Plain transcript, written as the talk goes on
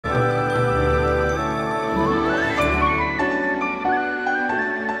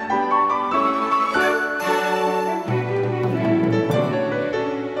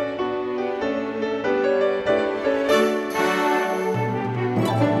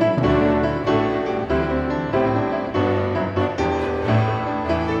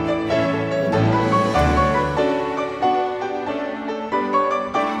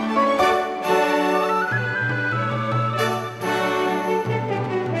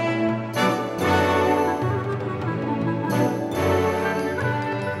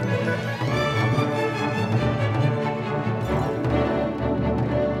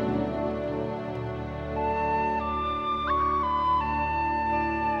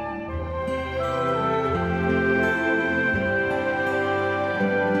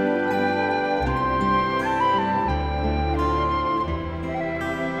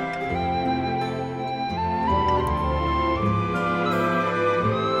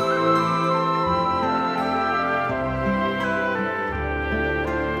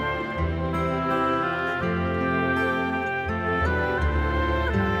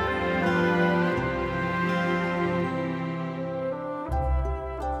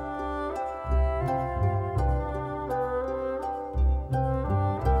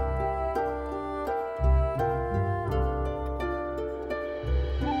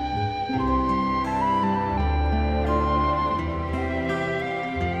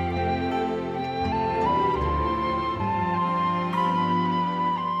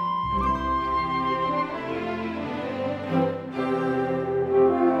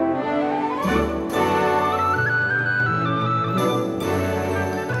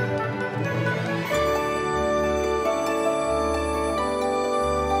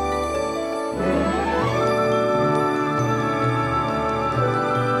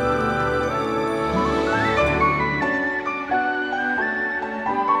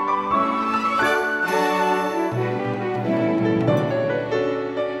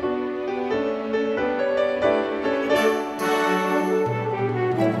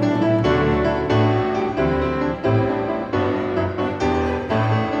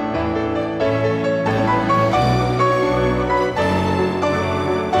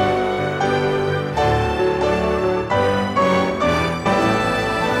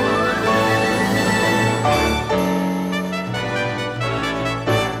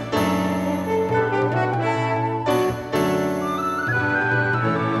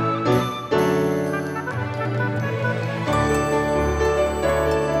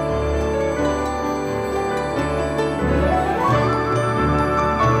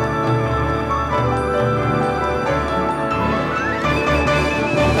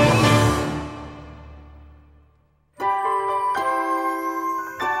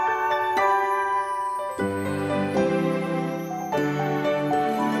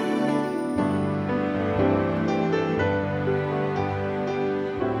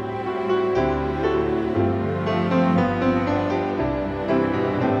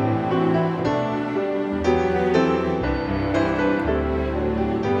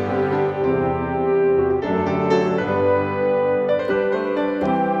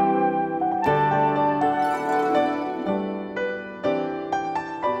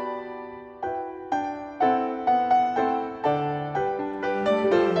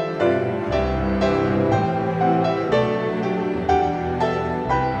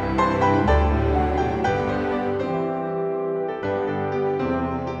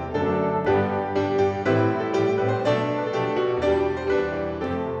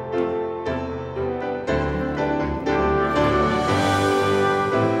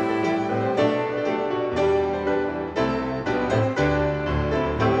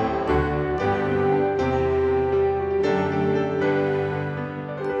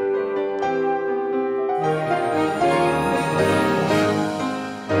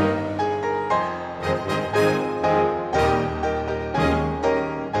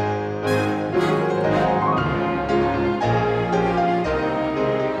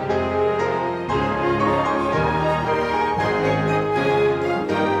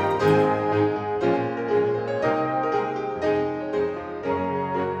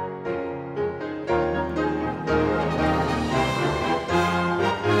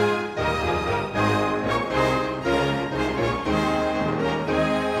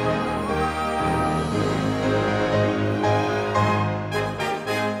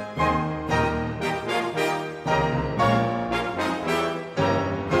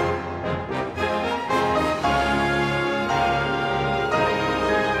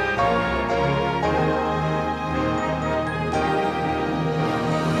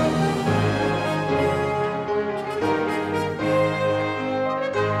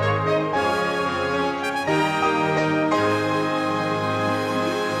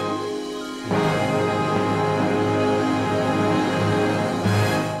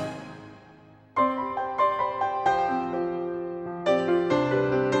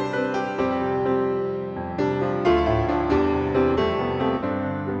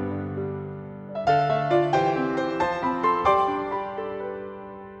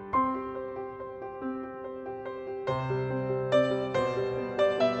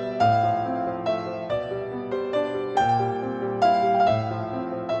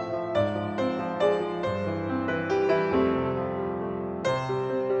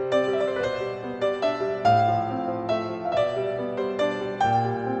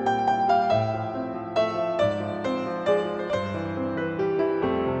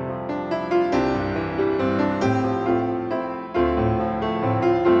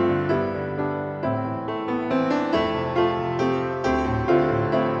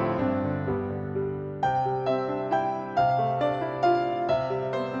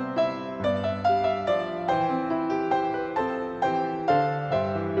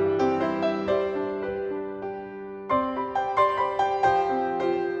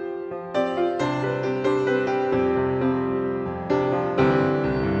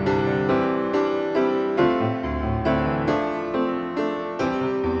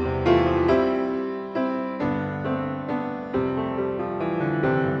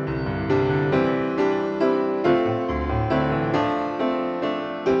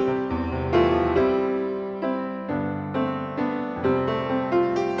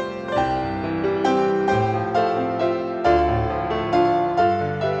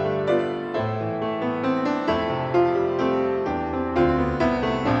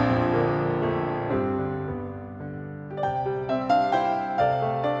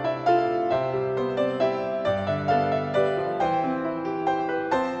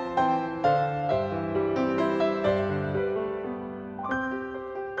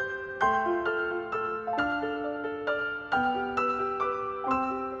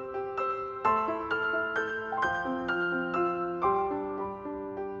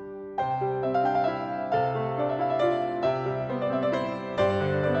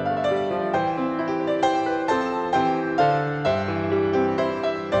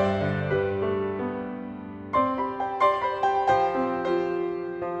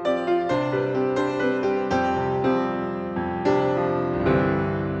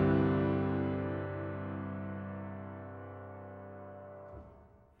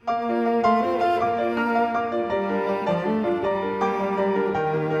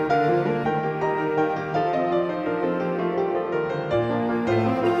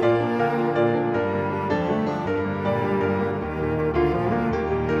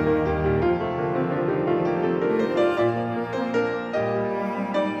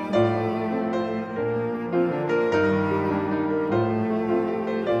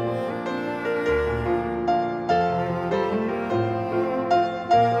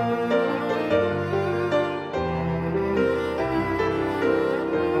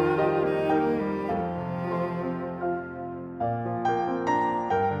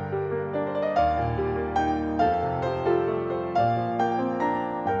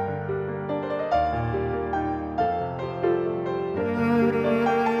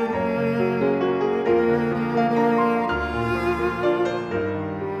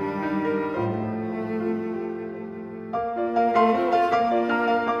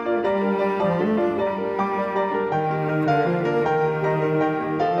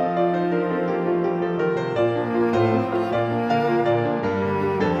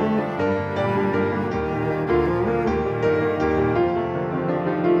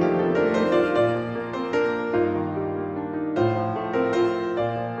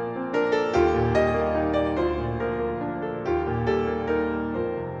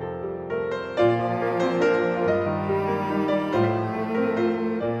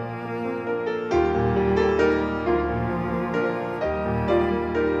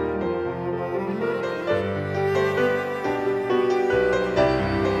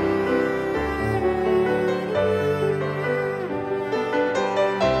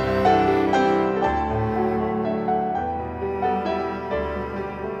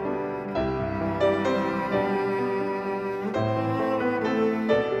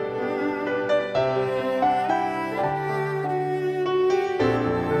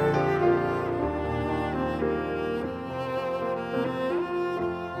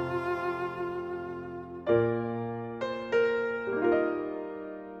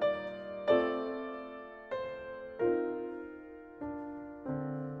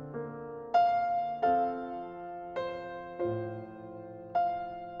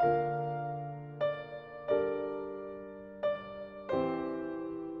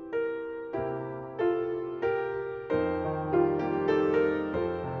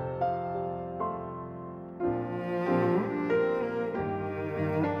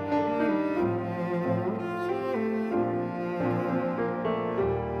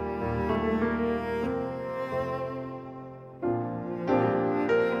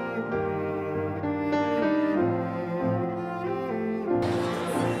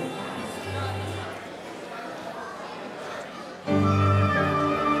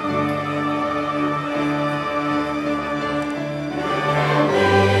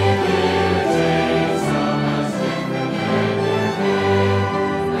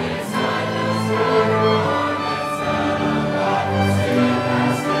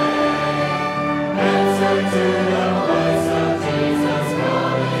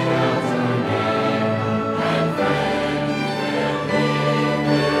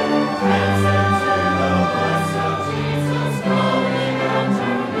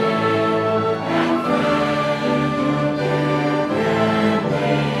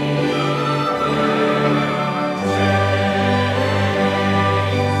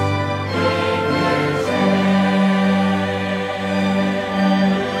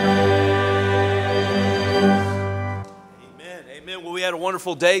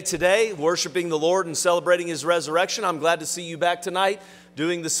wonderful day today, worshiping the Lord and celebrating His resurrection. I'm glad to see you back tonight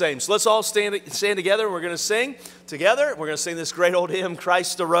doing the same. So let's all stand together. We're going to sing together. We're going to sing this great old hymn,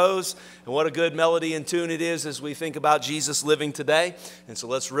 Christ Arose. And what a good melody and tune it is as we think about Jesus living today. And so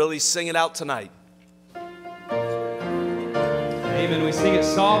let's really sing it out tonight. Amen. We sing it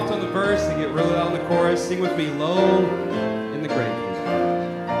soft on the verse and get really loud on the chorus. Sing with me, low in the grave.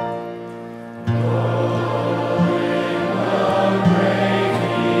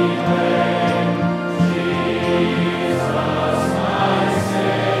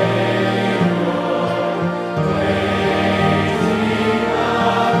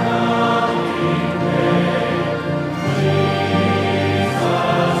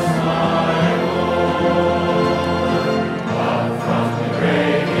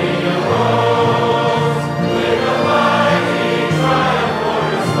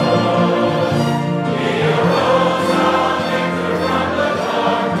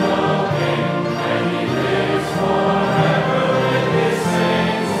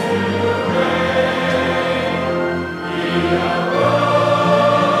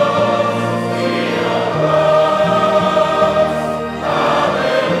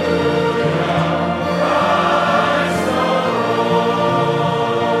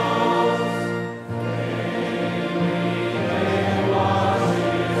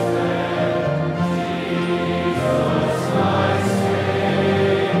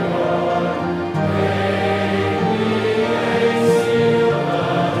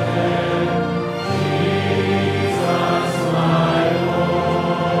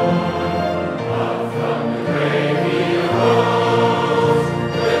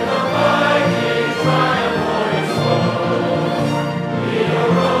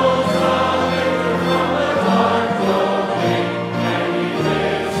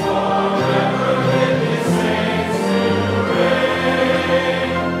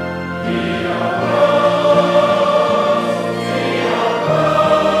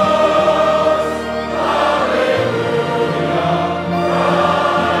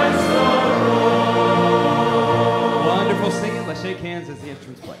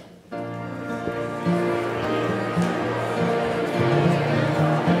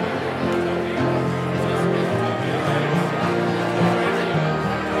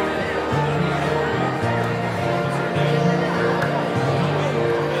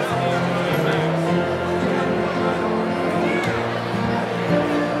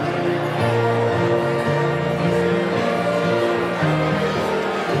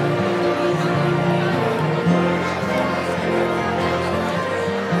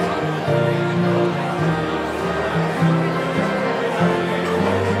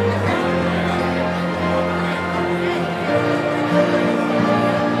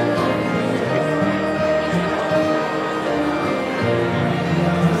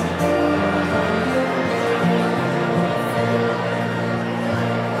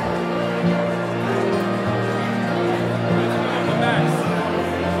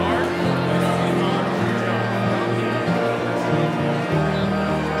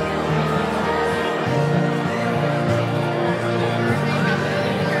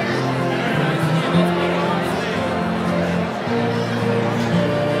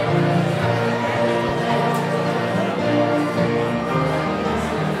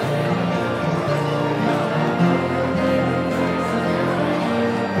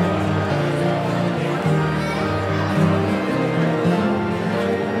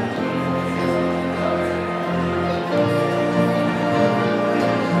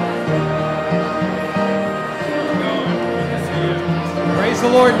 The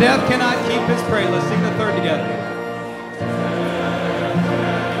Lord, death cannot keep His prey. Let's sing the third together.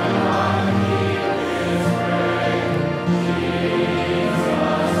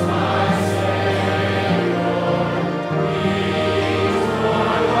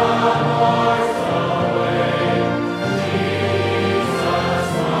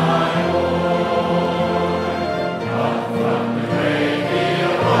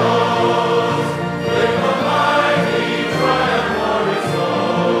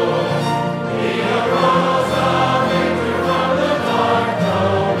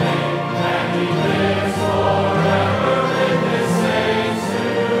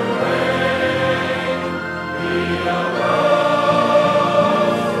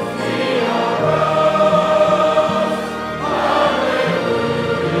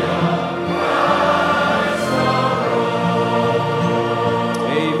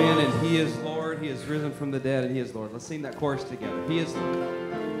 Let's sing that chorus together. He is Lord.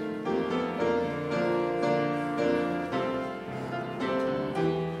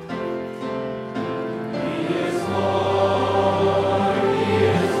 He is Lord.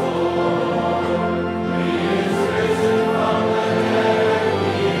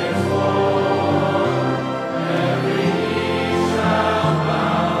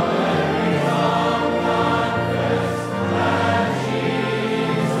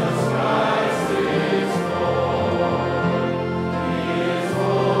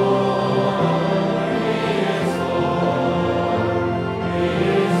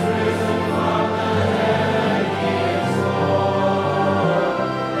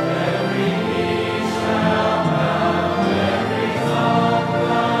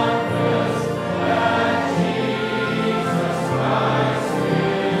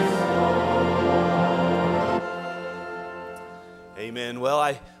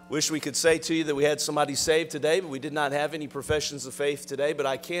 Wish we could say to you that we had somebody saved today, but we did not have any professions of faith today. But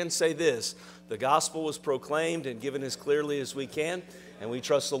I can say this, the gospel was proclaimed and given as clearly as we can, and we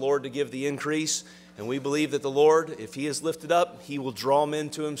trust the Lord to give the increase. And we believe that the Lord, if He is lifted up, He will draw men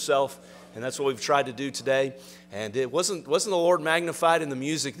to Himself. And that's what we've tried to do today. And it wasn't the Lord magnified in the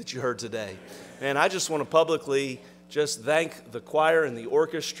music that you heard today. And I just want to publicly just thank the choir and the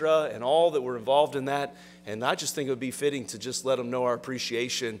orchestra and all that were involved in that. And I just think it would be fitting to just let them know our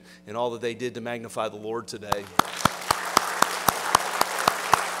appreciation and all that they did to magnify the Lord today.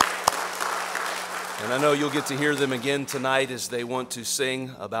 And I know you'll get to hear them again tonight as they want to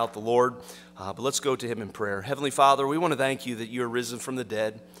sing about the Lord. But let's go to Him in prayer. Heavenly Father, we want to thank You that You are risen from the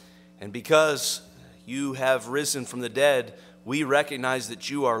dead. And because You have risen from the dead, we recognize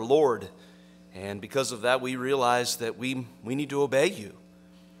that You are Lord. And because of that, we realize that we need to obey You.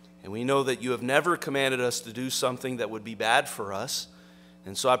 And we know that You have never commanded us to do something that would be bad for us.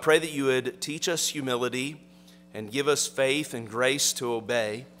 And so I pray that You would teach us humility and give us faith and grace to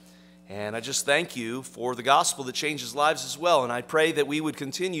obey. And I just thank You for the gospel that changes lives as well. And I pray that we would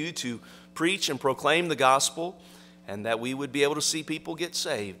continue to preach and proclaim the gospel and that we would be able to see people get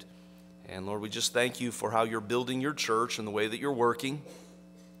saved. And Lord, we just thank You for how You're building Your church and the way that You're working.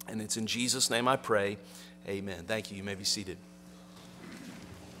 And it's in Jesus' name I pray. Amen. Thank you. You may be seated.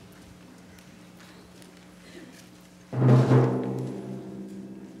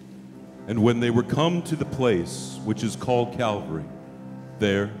 And when they were come to the place which is called Calvary,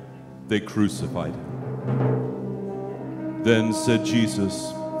 there they crucified Him. Then said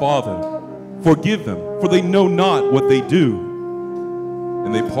Jesus, Father, forgive them, for they know not what they do.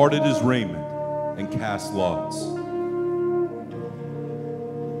 And they parted His raiment and cast lots.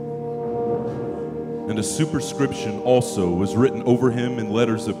 And a superscription also was written over Him in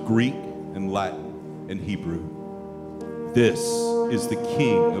letters of Greek and Latin and Hebrew. This is the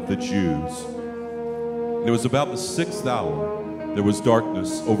King of the Jews. And it was about the 6th hour. There was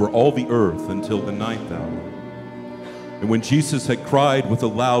darkness over all the earth until the 9th hour. And when Jesus had cried with a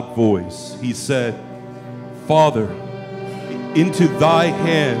loud voice, He said, Father, into Thy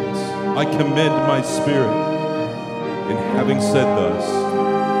hands I commend my spirit. And having said thus,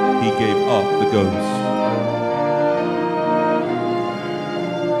 He gave up the ghost.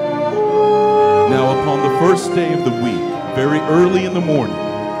 Now upon the first day of the week, very early in the morning,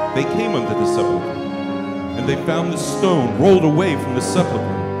 they came unto the sepulchre, and they found the stone rolled away from the sepulchre.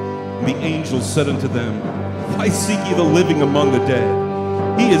 And the angel said unto them, Why seek ye the living among the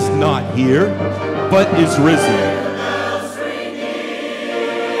dead? He is not here, but is risen.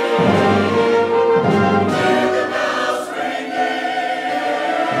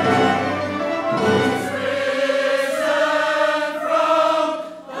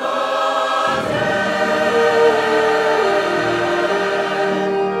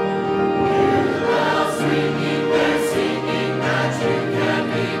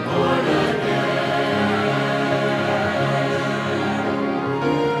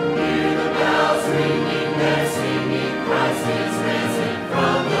 Ringing, they're singing.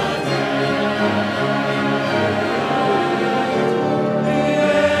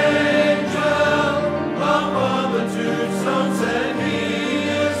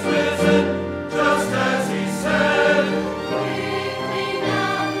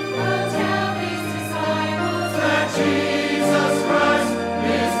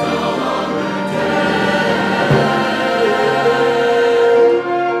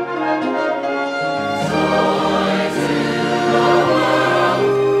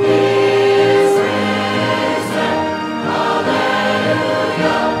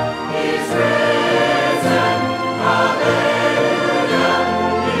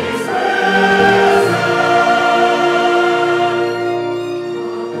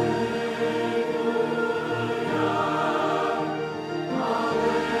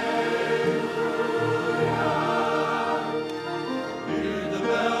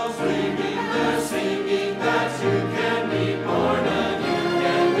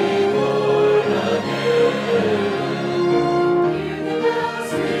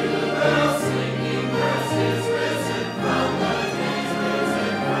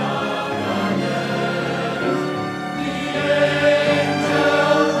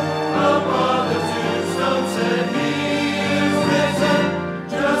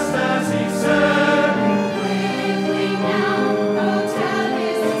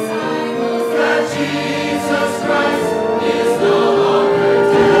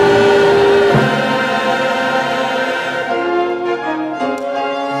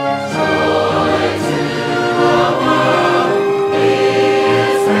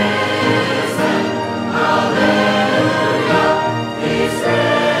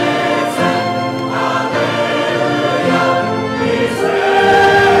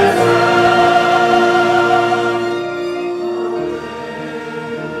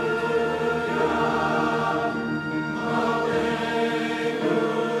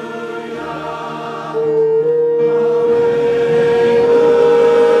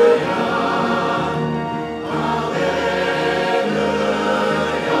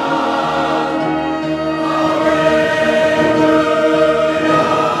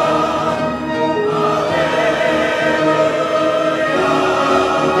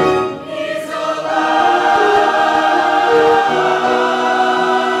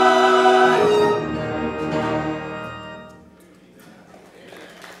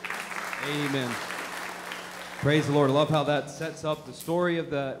 love how that sets up the story of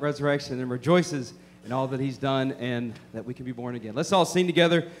the resurrection and rejoices in all that he's done and that we can be born again. Let's all sing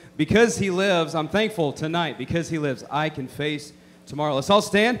together. Because he lives, I'm thankful tonight. Because he lives, I can face tomorrow. Let's all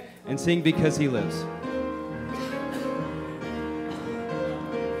stand and sing Because he lives.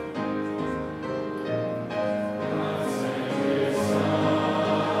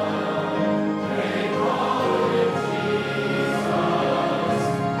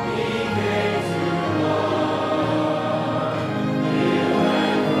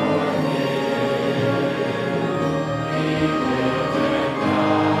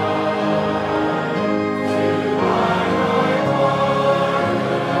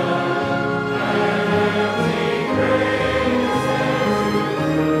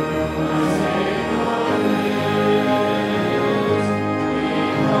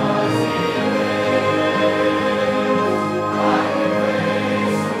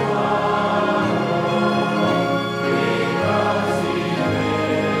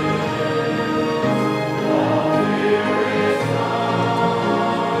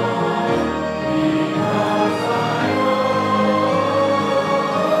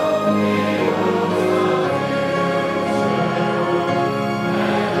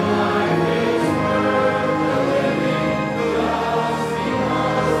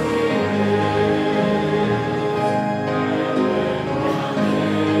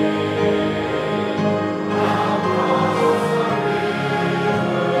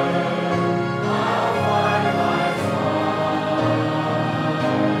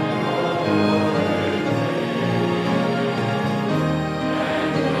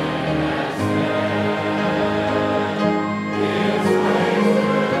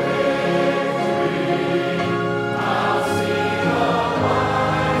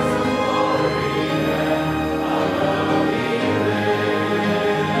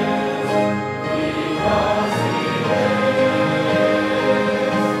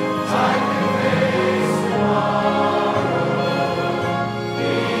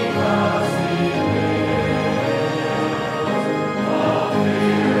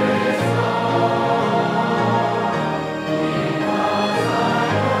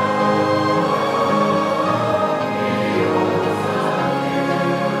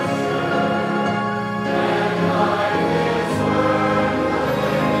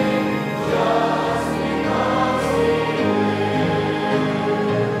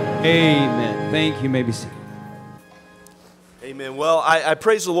 Amen. Thank you. You may be seated. Amen. Well, I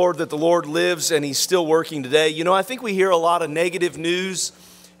praise the Lord that the Lord lives and he's still working today. You know, I think we hear a lot of negative news,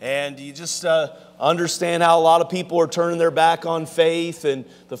 and you just understand how a lot of people are turning their back on faith, and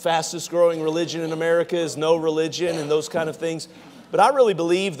the fastest growing religion in America is no religion and those kind of things. But I really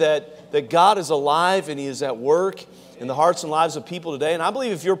believe that God is alive and he is at work in the hearts and lives of people today. And I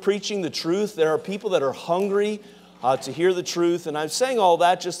believe if you're preaching the truth, there are people that are hungry to hear the truth. And I'm saying all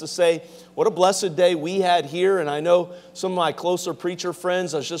that just to say what a blessed day we had here. And I know some of my closer preacher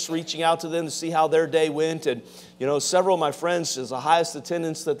friends, I was just reaching out to them to see how their day went. And, you know, several of my friends, is the highest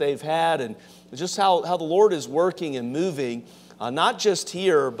attendance that they've had. And just how the Lord is working and moving, not just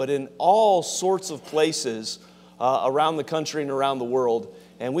here, but in all sorts of places around the country and around the world.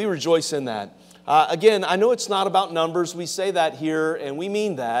 And we rejoice in that. Again, I know it's not about numbers. We say that here, and we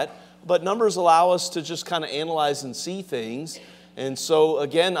mean that. But numbers allow us to just kind of analyze and see things. And so,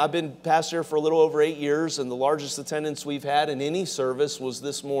 again, I've been pastor here for a little over 8 years, and the largest attendance we've had in any service was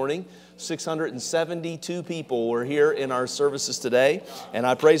this morning. 672 people were here in our services today, and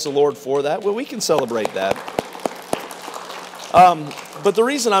I praise the Lord for that. Well, we can celebrate that. But the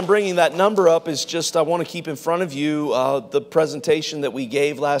reason I'm bringing that number up is just I want to keep in front of you the presentation that we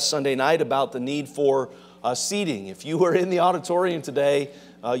gave last Sunday night about the need for seating. If you were in the auditorium today,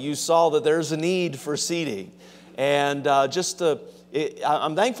 you saw that there's a need for seating. And I'm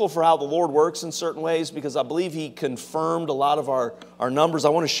thankful for how the Lord works in certain ways, because I believe He confirmed a lot of our numbers. I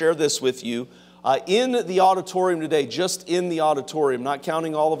want to share this with you. In the auditorium today, just in the auditorium, not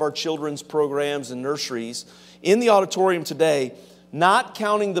counting all of our children's programs and nurseries, in the auditorium today, not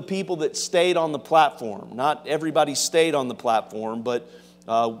counting the people that stayed on the platform. Not everybody stayed on the platform, but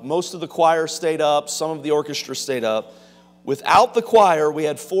most of the choir stayed up, some of the orchestra stayed up. Without the choir, we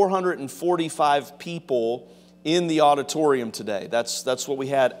had 445 people in the auditorium today. That's what we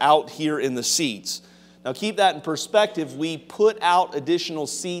had out here in the seats. Now keep that in perspective. We put out additional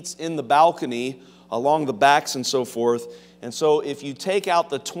seats in the balcony along the backs and so forth. And so if you take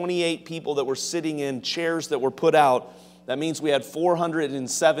out the 28 people that were sitting in chairs that were put out, that means we had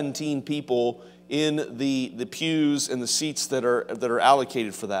 417 people in the pews and the seats that are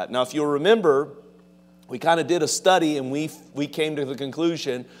allocated for that. Now if you'll remember, we kind of did a study, and we came to the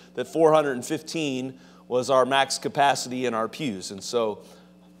conclusion that 415 was our max capacity in our pews. And so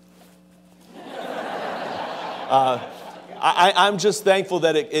I'm just thankful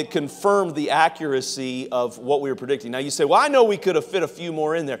that it confirmed the accuracy of what we were predicting. Now you say, well, I know we could have fit a few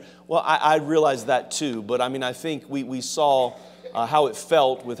more in there. Well, I realize that too, but I mean, I think we saw how it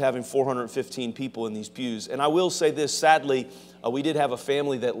felt with having 415 people in these pews. And I will say this, sadly, we did have a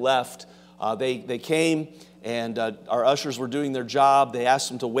family that left. They came and our ushers were doing their job. They asked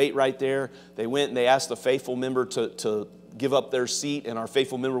them to wait right there. They went and they asked the faithful member to give up their seat, and our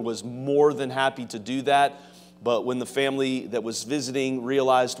faithful member was more than happy to do that. But when the family that was visiting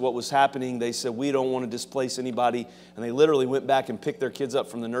realized what was happening, they said, we don't want to displace anybody. And they literally went back and picked their kids up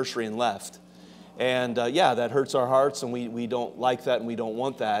from the nursery and left. And yeah, that hurts our hearts, and we don't like that, and we don't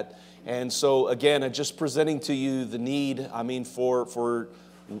want that. And so again, just presenting to you the need, I mean, for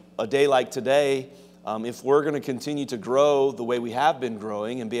a day like today, if we're going to continue to grow the way we have been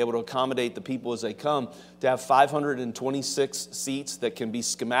growing and be able to accommodate the people as they come, to have 526 seats that can be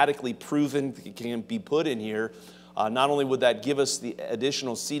schematically proven, can be put in here, not only would that give us the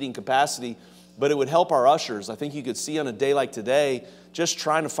additional seating capacity, but it would help our ushers. I think you could see on a day like today, just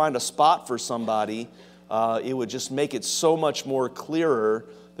trying to find a spot for somebody, it would just make it so much more clearer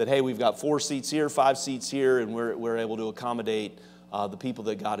that, hey, we've got 4 seats here, 5 seats here, and we're able to accommodate the people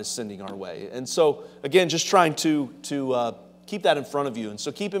that God is sending our way. And so, again, just trying to keep that in front of you. And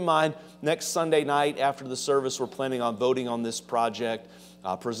so keep in mind, next Sunday night after the service, we're planning on voting on this project.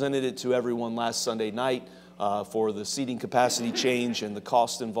 Presented it to everyone last Sunday night for the seating capacity change and the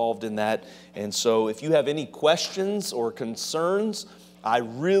cost involved in that. And so if you have any questions or concerns, I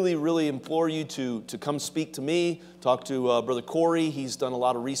really, really implore you to come speak to me. Talk to Brother Corey. He's done a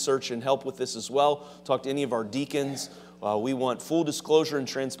lot of research and help with this as well. Talk to any of our deacons. We want full disclosure and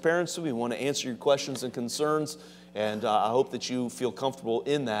transparency. We want to answer your questions and concerns, and I hope that you feel comfortable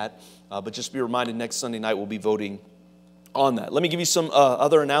in that. But just be reminded, next Sunday night we'll be voting on that. Let me give you some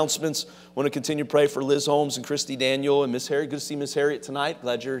other announcements. I want to continue to pray for Liz Holmes and Christy Daniel and Miss Harriet. Good to see Miss Harriet tonight.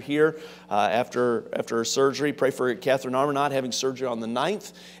 Glad you're here after her surgery. Pray for Catherine Armanot having surgery on the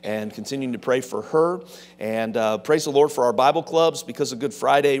 9th and continuing to pray for her. And praise the Lord for our Bible clubs. Because of Good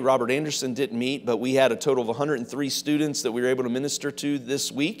Friday, Robert Anderson didn't meet, but we had a total of 103 students that we were able to minister to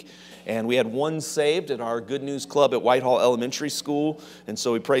this week. And we had 1 saved at our Good News Club at Whitehall Elementary School. And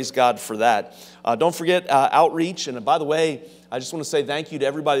so we praise God for that. Don't forget outreach. And by the way, I just want to say thank you to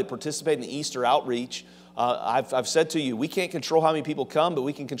everybody that participated in the Easter outreach. I've said to you, we can't control how many people come, but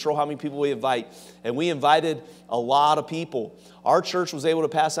we can control how many people we invite. And we invited a lot of people. Our church was able to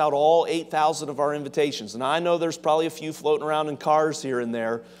pass out all 8,000 of our invitations. And I know there's probably a few floating around in cars here and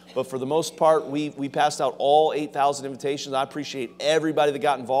there, but for the most part, we passed out all 8,000 invitations. I appreciate everybody that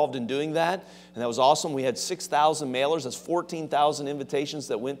got involved in doing that, and that was awesome. We had 6,000 mailers. That's 14,000 invitations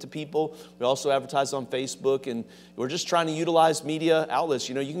that went to people. We also advertised on Facebook, and we're just trying to utilize media outlets.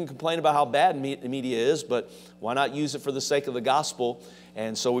 You know, you can complain about how bad media is, but why not use it for the sake of the gospel?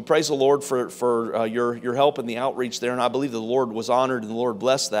 And so we praise the Lord for your help in the outreach there, and I believe the Lord was honored and the Lord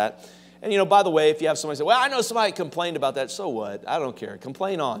blessed that. And, you know, by the way, if you have somebody say, well, I know somebody complained about that, so what? I don't care.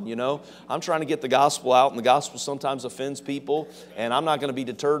 Complain on, you know. I'm trying to get the gospel out, and the gospel sometimes offends people, and I'm not going to be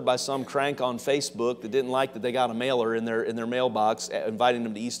deterred by some crank on Facebook that didn't like that they got a mailer in their mailbox inviting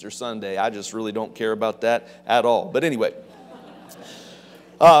them to Easter Sunday. I just really don't care about that at all. But anyway,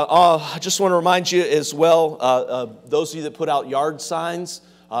 I just want to remind you as well, those of you that put out yard signs,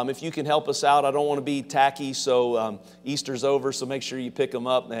 if you can help us out, I don't want to be tacky, so Easter's over, so make sure you pick them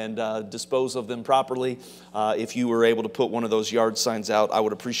up and dispose of them properly. If you were able to put one of those yard signs out, I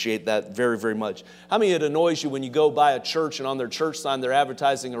would appreciate that very, very much. How many it annoys you when you go by a church and on their church sign they're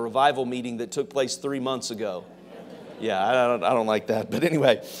advertising a revival meeting that took place 3 months ago? Yeah, I don't like that. But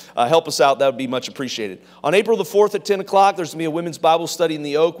anyway, help us out. That would be much appreciated. On April the 4th at 10 o'clock, there's going to be a women's Bible study in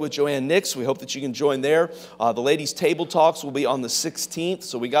the Oak with Joanne Nix. We hope that you can join there. The ladies' table talks will be on the 16th.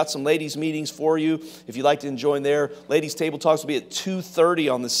 So we got some ladies' meetings for you if you'd like to join there. Ladies' table talks will be at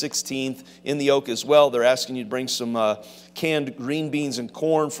 2:30 on the 16th in the Oak as well. They're asking you to bring some canned green beans and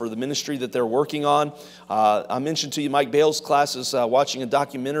corn for the ministry that they're working on. I mentioned to you Mike Bale's class is watching a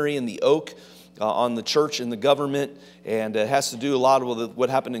documentary in the Oak on the church and the government, and it has to do a lot with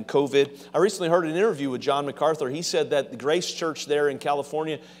what happened in COVID. I recently heard an interview with John MacArthur. He said that the Grace Church there in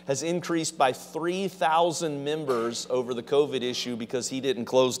California has increased by 3,000 members over the COVID issue because he didn't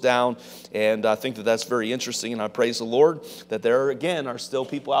close down, and I think that that's very interesting, and I praise the Lord that there, again, are still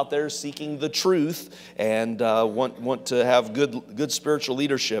people out there seeking the truth and want to have good spiritual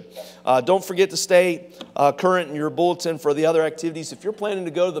leadership. Don't forget to stay current in your bulletin for the other activities. If you're planning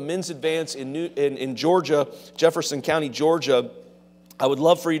to go to the men's advance in Georgia, Jefferson County, Georgia, I would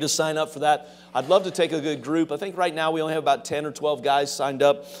love for you to sign up for that. I'd love to take a good group. I think right now we only have about 10 or 12 guys signed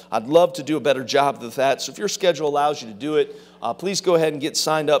up. I'd love to do a better job with that. So if your schedule allows you to do it, please go ahead and get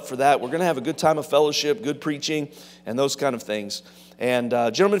signed up for that. We're going to have a good time of fellowship, good preaching, and those kind of things. And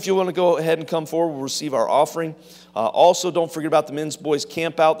gentlemen, if you want to go ahead and come forward, we'll receive our offering. Also, don't forget about the men's boys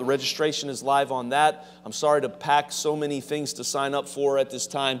camp out. The registration is live on that. I'm sorry to pack so many things to sign up for at this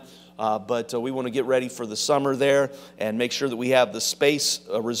time. But we want to get ready for the summer there and make sure that we have the space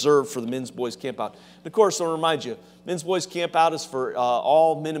reserved for the men's boys camp out. And of course, I'll remind you, men's boys camp out is for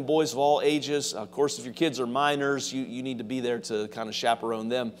all men and boys of all ages. Of course, if your kids are minors, you need to be there to kind of chaperone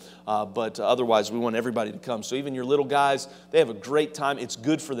them. But otherwise, we want everybody to come. So even your little guys, they have a great time. It's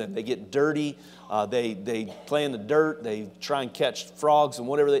good for them. They get dirty. They play in the dirt. They try and catch frogs and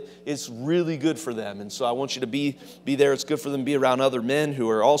whatever. It's really good for them. And so I want you to be there. It's good for them to be around other men who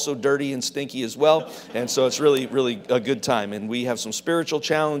are also dirty and stinky as well. And so it's really, really a good time. And we have some spiritual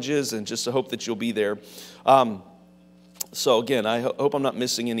challenges, and just to hope that you'll be there. So again, I hope I'm not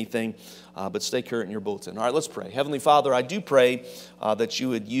missing anything, but stay current in your bulletin. All right, let's pray. Heavenly Father, I do pray that you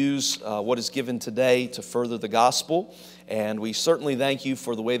would use what is given today to further the gospel. And we certainly thank you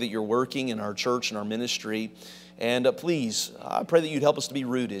for the way that you're working in our church and our ministry. And please, I pray that you'd help us to be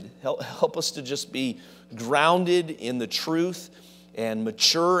rooted. Help us to just be grounded in the truth and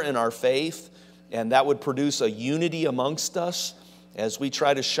mature in our faith. And that would produce a unity amongst us as we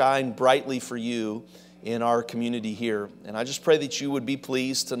try to shine brightly for you in our community here. And I just pray that you would be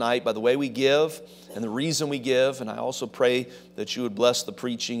pleased tonight by the way we give and the reason we give. And I also pray that you would bless the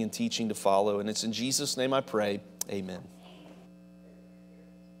preaching and teaching to follow. And it's in Jesus' name I pray. Amen.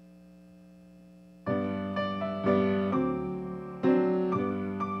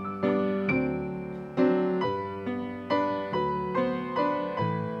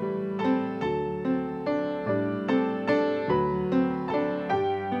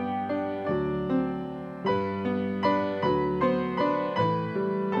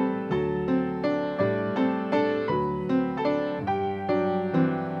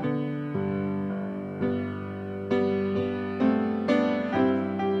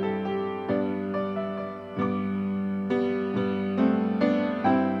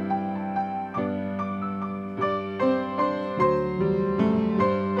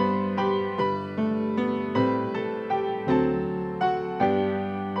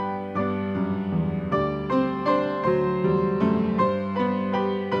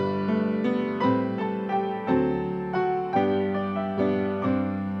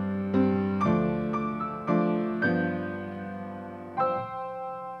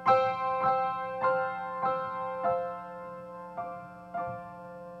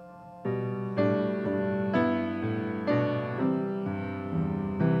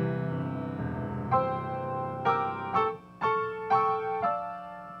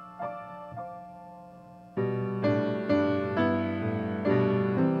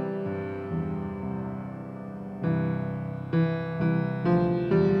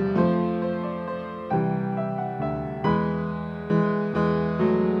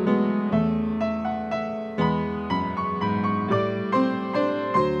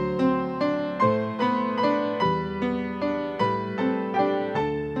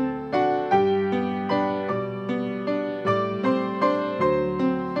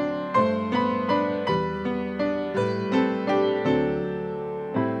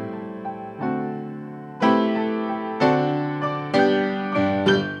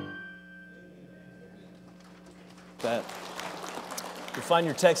 Find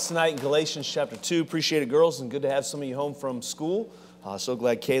your text tonight in Galatians chapter 2. Appreciate it, girls, and good to have some of you home from school. So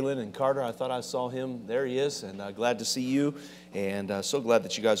glad Kaylin and Carter, I thought I saw him. There he is, and glad to see you. And so glad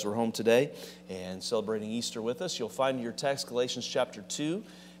that you guys were home today and celebrating Easter with us. You'll find your text, Galatians chapter 2.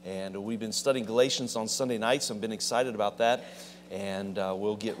 And we've been studying Galatians on Sunday nights. I've been excited about that. And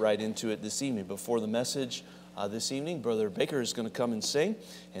we'll get right into it this evening. Before the message this evening, Brother Baker is going to come and sing.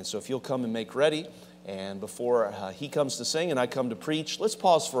 And so if you'll come and make ready. And before he comes to sing and I come to preach, let's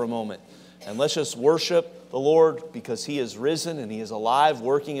pause for a moment and let's just worship the Lord because He is risen and He is alive,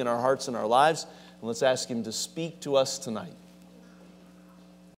 working in our hearts and our lives. And let's ask Him to speak to us tonight.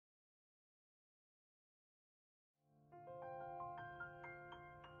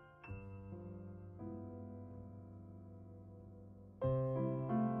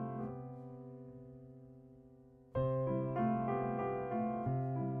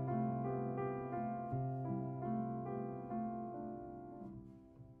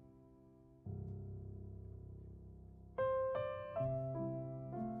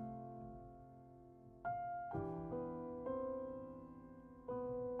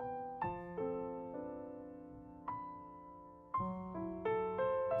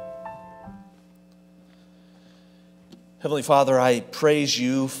 Heavenly Father, I praise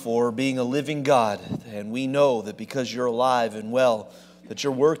you for being a living God, and we know that because you're alive and well, that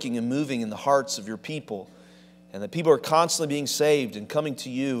you're working and moving in the hearts of your people, and that people are constantly being saved and coming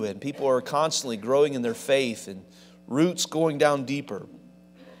to you, and people are constantly growing in their faith and roots going down deeper.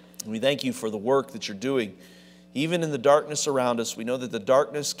 And we thank you for the work that you're doing. Even in the darkness around us, we know that the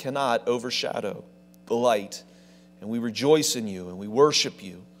darkness cannot overshadow the light, and we rejoice in you and we worship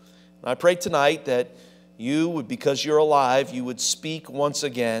you. And I pray tonight that you would, because you're alive, you would speak once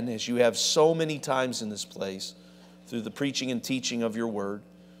again, as you have so many times in this place, through the preaching and teaching of your word.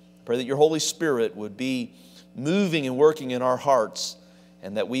 I pray that your Holy Spirit would be moving and working in our hearts,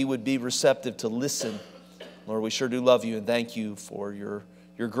 and that we would be receptive to listen. Lord, we sure do love you and thank you for your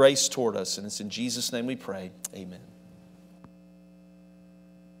grace toward us. And it's in Jesus' name we pray. Amen.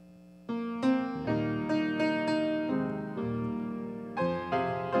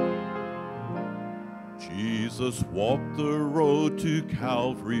 Jesus walked the road to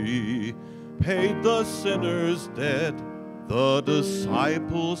Calvary, paid the sinner's debt. The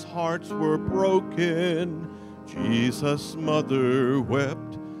disciples' hearts were broken. Jesus' mother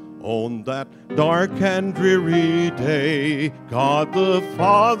wept on that dark and dreary day. God the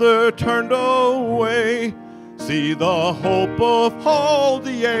Father turned away. See the hope of all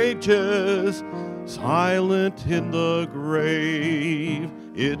the ages, silent in the grave.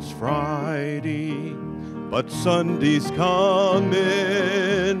 It's Friday, but Sunday's coming.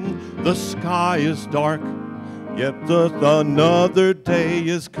 The sky is dark, yet another day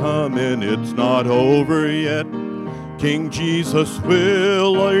is coming. It's not over yet. King Jesus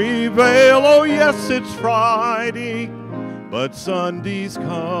will prevail. Oh yes, it's Friday, but Sunday's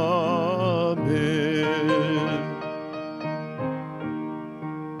coming.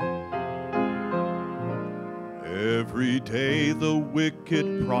 Every day the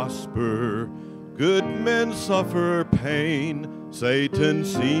wicked prosper, good men suffer pain. Satan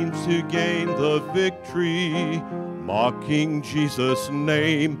seems to gain the victory, mocking Jesus'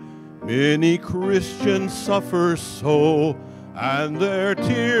 name. Many Christians suffer so, and their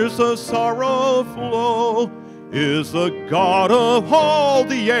tears of sorrow flow. Is the God of all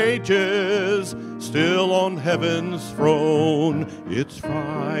the ages still on heaven's throne? It's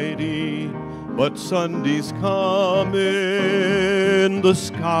Friday, but Sunday's coming. The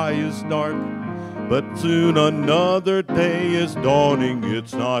sky is dark, but soon another day is dawning.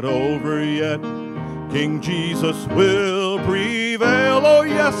 It's not over yet. King Jesus will prevail. Oh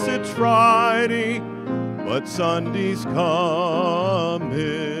yes, it's Friday, but Sunday's coming.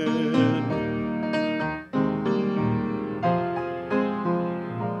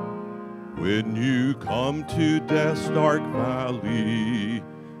 When you come to death's dark valley,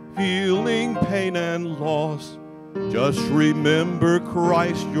 feeling pain and loss, just remember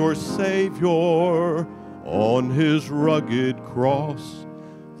Christ your Savior on his rugged cross.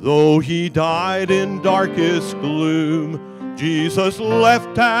 Though he died in darkest gloom, Jesus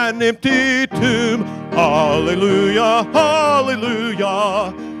left an empty tomb. Hallelujah,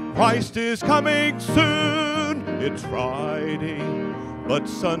 hallelujah, Christ is coming soon. It's Friday, but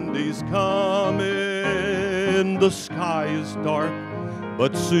Sunday's coming. The sky is dark,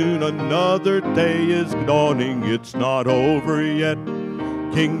 but soon another day is dawning. It's not over yet.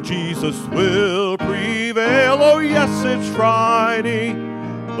 King Jesus will prevail. Oh yes, it's Friday,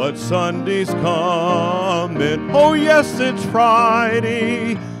 but Sunday's coming. Oh yes, it's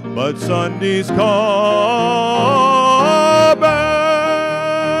Friday, but Sunday's coming.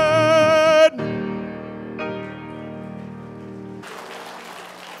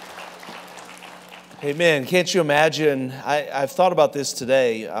 Amen. Can't you imagine? I've thought about this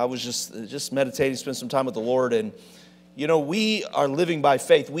today. I was just meditating, spent some time with the Lord, and you know, we are living by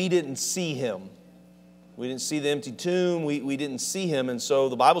faith. We didn't see him. We didn't see the empty tomb. We didn't see him. And so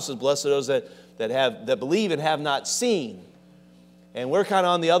the Bible says, blessed are those that believe and have not seen. And we're kind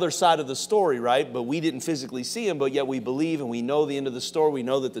of on the other side of the story, right? But we didn't physically see him, but yet we believe and we know the end of the story. We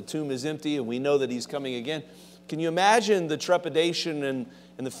know that the tomb is empty and we know that he's coming again. Can you imagine the trepidation and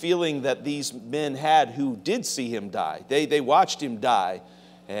the feeling that these men had who did see him die? They watched him die.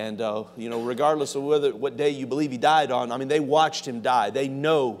 And, you know, regardless of what day you believe he died on, I mean, they watched him die. They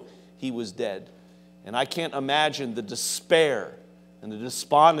know he was dead. And I can't imagine the despair and the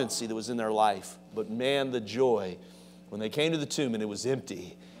despondency that was in their life. But man, the joy when they came to the tomb and it was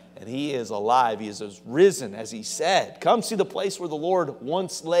empty. And he is alive. He is risen, as he said. Come see the place where the Lord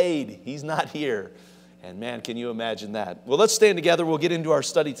once laid. He's not here. And man, can you imagine that? Well, let's stand together. We'll get into our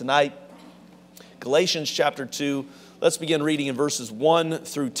study tonight. Galatians chapter 2. Let's begin reading in verses 1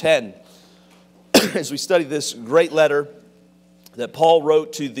 through 10. As we study this great letter that Paul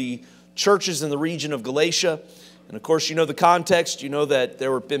wrote to the churches in the region of Galatia. And of course, you know the context. You know that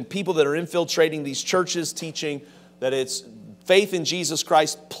there have been people that are infiltrating these churches teaching that it's faith in Jesus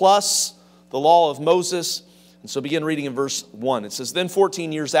Christ plus the law of Moses. And so begin reading in verse 1. It says, "Then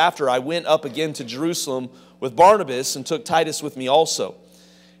 14 years after, I went up again to Jerusalem with Barnabas and took Titus with me also.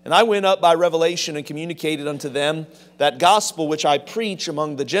 And I went up by revelation and communicated unto them that gospel which I preach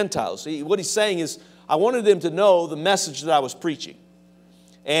among the Gentiles." What he's saying is, I wanted them to know the message that I was preaching.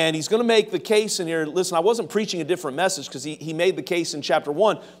 And he's going to make the case in here. Listen, I wasn't preaching a different message because he made the case in chapter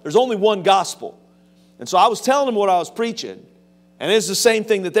 1. There's only one gospel. And so I was telling them what I was preaching. And it's the same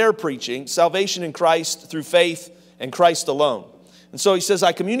thing that they're preaching, salvation in Christ through faith and Christ alone. And so he says,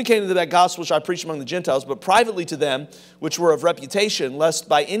 "I communicated that gospel which I preached among the Gentiles, but privately to them which were of reputation, lest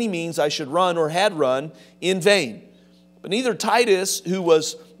by any means I should run or had run in vain. But neither Titus, who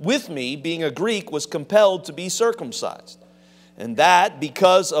was with me, being a Greek, was compelled to be circumcised. And that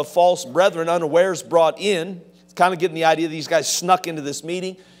because of false brethren unawares brought in," it's kind of getting the idea that these guys snuck into this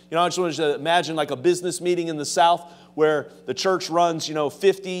meeting. You know, I just want you to imagine like a business meeting in the South where the church runs,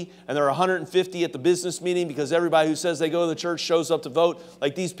 50, and there are 150 at the business meeting because everybody who says they go to the church shows up to vote.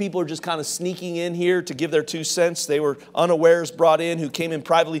 Like these people are just kind of sneaking in here to give their 2 cents. They were unawares brought in, who came in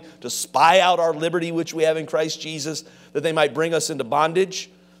privately to spy out our liberty which we have in Christ Jesus, that they might bring us into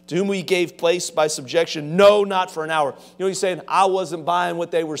bondage. To whom we gave place by subjection, no, not for an hour. You know, he's saying, I wasn't buying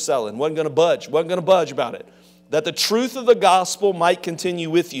what they were selling. Wasn't going to budge about it. That the truth of the gospel might continue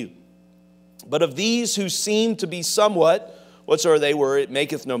with you. But of these who seemed to be somewhat, whatsoever they were, it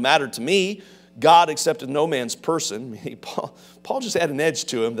maketh no matter to me. God accepted no man's person. Paul just had an edge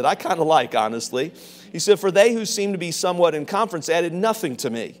to him that I kind of like, honestly. He said, for they who seemed to be somewhat in conference added nothing to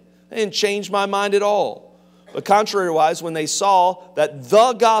me. They didn't change my mind at all. But contrariwise, when they saw that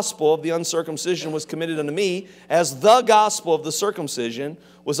the gospel of the uncircumcision was committed unto me, as the gospel of the circumcision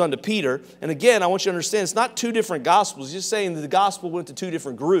was unto Peter. And again, I want you to understand, it's not 2 different gospels. He's just saying that the gospel went to 2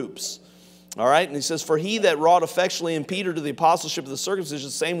 different groups. All right, and he says, for he that wrought effectually in Peter to the apostleship of the circumcision,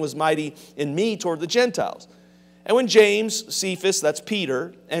 the same was mighty in me toward the Gentiles. And when James, Cephas, that's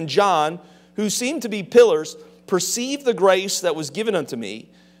Peter, and John, who seemed to be pillars, perceived the grace that was given unto me,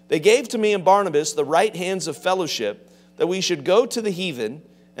 they gave to me and Barnabas the right hands of fellowship, that we should go to the heathen,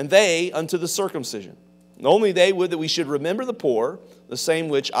 and they unto the circumcision. And only they would that we should remember the poor, the same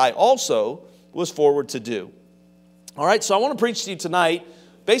which I also was forward to do. All right, so I want to preach to you tonight,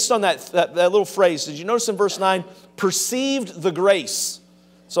 based on that little phrase. Did you notice in verse 9, perceived the grace?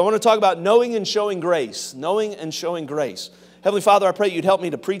 So I want to talk about knowing and showing grace. Knowing and showing grace. Heavenly Father, I pray you'd help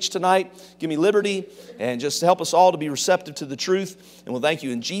me to preach tonight. Give me liberty and just help us all to be receptive to the truth. And we'll thank you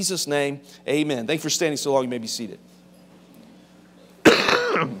in Jesus' name. Amen. Thank you for standing so long. You may be seated.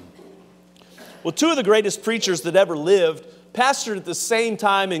 Well, 2 of the greatest preachers that ever lived pastored at the same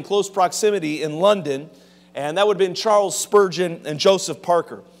time in close proximity in London. And that would have been Charles Spurgeon and Joseph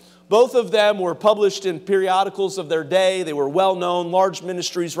Parker. Both of them were published in periodicals of their day. They were well-known, large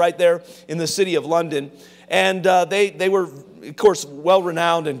ministries right there in the city of London. And they were, of course,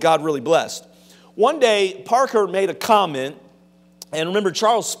 well-renowned and God really blessed. One day, Parker made a comment. And remember,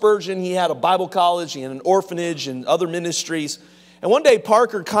 Charles Spurgeon, he had a Bible college, he had an orphanage and other ministries. And one day,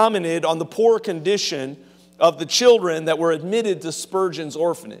 Parker commented on the poor condition of the children that were admitted to Spurgeon's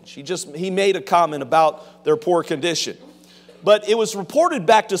orphanage. He made a comment about their poor condition. But it was reported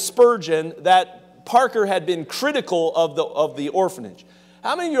back to Spurgeon that Parker had been critical of the orphanage.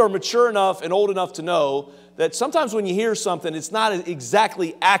 How many of you are mature enough and old enough to know that sometimes when you hear something, it's not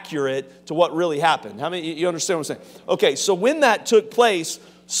exactly accurate to what really happened? How many you understand what I'm saying? Okay, so when that took place,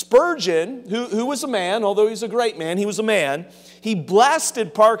 Spurgeon, who was a man, although he's a great man, he was a man, he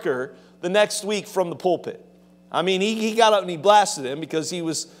blasted Parker the next week from the pulpit. I mean, he got up and he blasted him because he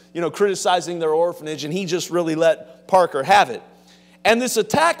was, criticizing their orphanage, and he just really let Parker have it. And this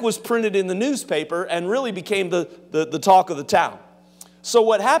attack was printed in the newspaper and really became the talk of the town. So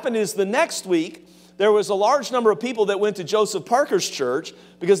what happened is the next week, there was a large number of people that went to Joseph Parker's church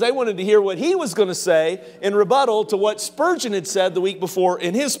because they wanted to hear what he was going to say in rebuttal to what Spurgeon had said the week before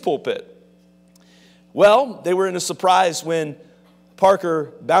in his pulpit. Well, they were in a surprise when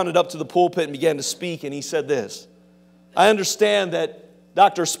Parker bounded up to the pulpit and began to speak, and he said this: I understand that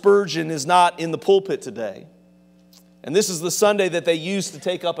Dr. Spurgeon is not in the pulpit today, and this is the Sunday that they used to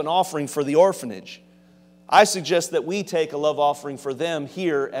take up an offering for the orphanage. I suggest that we take a love offering for them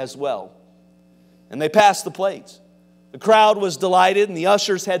here as well. And they passed the plates. The crowd was delighted, and the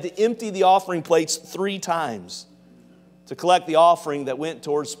ushers had to empty the offering plates 3 times to collect the offering that went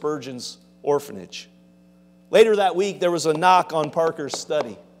towards Spurgeon's orphanage. Later that week, there was a knock on Parker's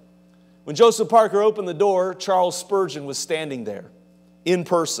study. When Joseph Parker opened the door, Charles Spurgeon was standing there in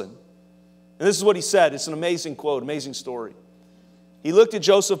person. And this is what he said. It's an amazing quote, amazing story. He looked at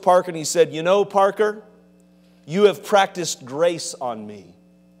Joseph Parker and he said, "You know, Parker, you have practiced grace on me.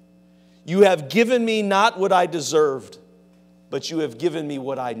 You have given me not what I deserved, but you have given me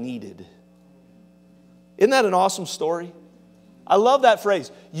what I needed." Isn't that an awesome story? I love that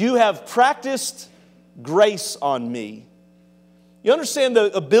phrase. You have practiced grace on me. You understand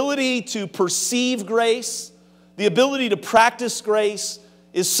the ability to perceive grace, the ability to practice grace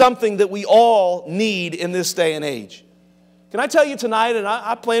is something that we all need in this day and age. Can I tell you tonight, and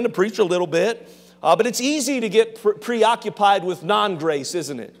I plan to preach a little bit, but it's easy to get preoccupied with non-grace,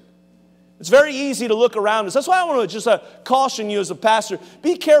 isn't it? It's very easy to look around us. That's why I want to just caution you as a pastor.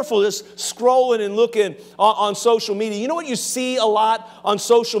 Be careful just scrolling and looking on social media. You know what you see a lot on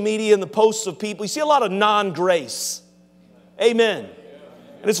social media and the posts of people? You see a lot of non-grace. Amen.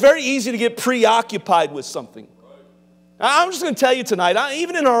 And it's very easy to get preoccupied with something. I'm just going to tell you tonight,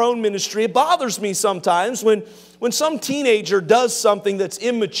 even in our own ministry, it bothers me sometimes when some teenager does something that's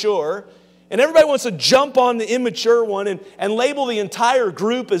immature, and everybody wants to jump on the immature one and label the entire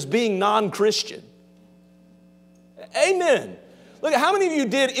group as being non-Christian. Amen. Look, how many of you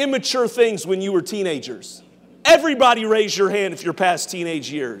did immature things when you were teenagers? Everybody raise your hand if you're past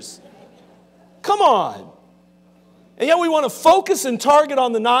teenage years. Come on. And yet we want to focus and target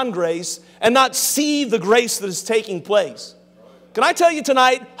on the non-grace and not see the grace that is taking place. Can I tell you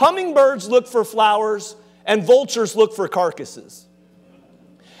tonight, hummingbirds look for flowers and vultures look for carcasses.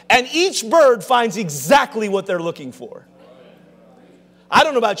 And each bird finds exactly what they're looking for. I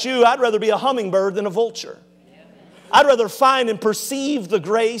don't know about you, I'd rather be a hummingbird than a vulture. I'd rather find and perceive the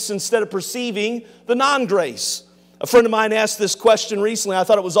grace instead of perceiving the non-grace. A friend of mine asked this question recently. I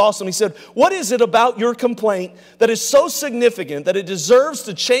thought it was awesome. He said, "What is it about your complaint that is so significant that it deserves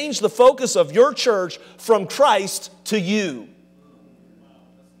to change the focus of your church from Christ to you?"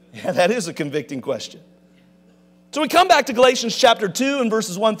 Yeah, that is a convicting question. So we come back to Galatians chapter 2 and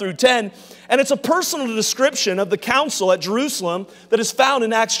verses 1 through 10, and it's a personal description of the council at Jerusalem that is found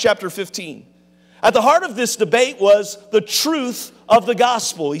in Acts chapter 15. At the heart of this debate was the truth of the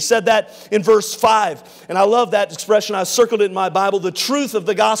gospel. He said that in verse 5, and I love that expression. I circled it in my Bible, the truth of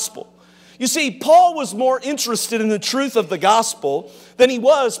the gospel. You see, Paul was more interested in the truth of the gospel than he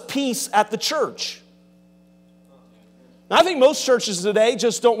was peace at the church. Now, I think most churches today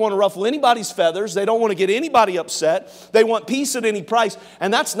just don't want to ruffle anybody's feathers. They don't want to get anybody upset. They want peace at any price.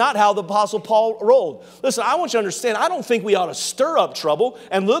 And that's not how the Apostle Paul rolled. Listen, I want you to understand, I don't think we ought to stir up trouble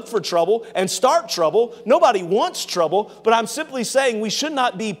and look for trouble and start trouble. Nobody wants trouble. But I'm simply saying we should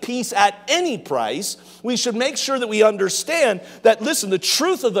not be peace at any price. We should make sure that we understand that, listen, the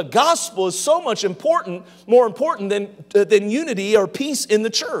truth of the gospel is so much more important than unity or peace in the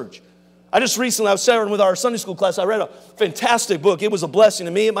church. I was sharing with our Sunday school class, I read a fantastic book. It was a blessing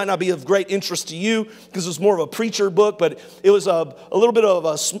to me. It might not be of great interest to you because it's more of a preacher book, but it was a little bit of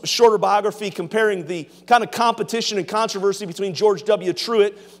a shorter biography comparing the kind of competition and controversy between George W.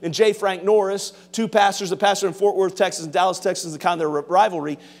 Truett and J. Frank Norris, two pastors, a pastor in Fort Worth, Texas, and Dallas, Texas, and kind of their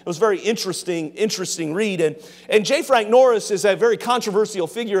rivalry. It was a very interesting read. And J. Frank Norris is a very controversial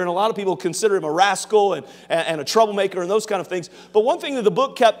figure, and a lot of people consider him a rascal and a troublemaker and those kind of things. But one thing that the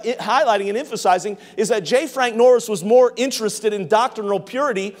book kept highlighting and emphasizing is that J. Frank Norris was more interested in doctrinal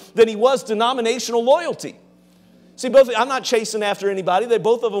purity than he was denominational loyalty. See, I'm not chasing after anybody.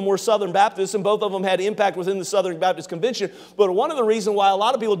 Both of them were Southern Baptists, and both of them had impact within the Southern Baptist Convention. But one of the reasons why a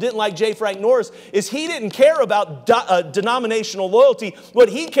lot of people didn't like J. Frank Norris is he didn't care about denominational loyalty. What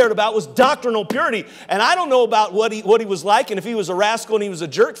he cared about was doctrinal purity. And I don't know about what he was like, and if he was a rascal and he was a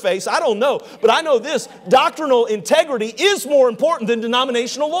jerk face, I don't know. But I know this, doctrinal integrity is more important than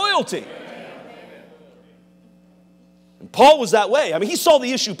denominational loyalty. And Paul was that way. I mean, he saw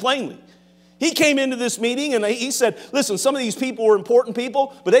the issue plainly. He came into this meeting and he said, listen, some of these people were important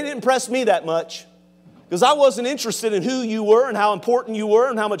people, but they didn't impress me that much. Because I wasn't interested in who you were and how important you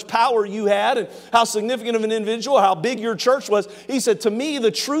were and how much power you had and how significant of an individual, how big your church was. He said, to me, the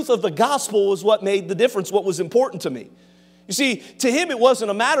truth of the gospel was what made the difference, what was important to me. You see, to him, it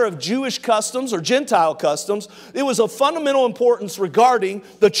wasn't a matter of Jewish customs or Gentile customs. It was of fundamental importance regarding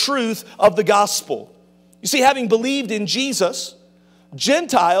the truth of the gospel. You see, having believed in Jesus,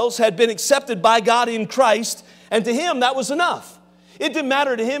 Gentiles had been accepted by God in Christ, and to him that was enough. It didn't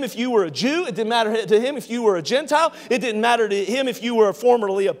matter to him if you were a Jew. It didn't matter to him if you were a Gentile. It didn't matter to him if you were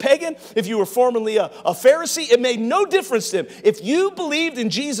formerly a pagan, if you were formerly a Pharisee. It made no difference to him. If you believed in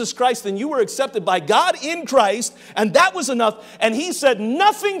Jesus Christ, then you were accepted by God in Christ, and that was enough. And he said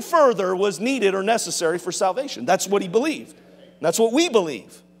nothing further was needed or necessary for salvation. That's what he believed. That's what we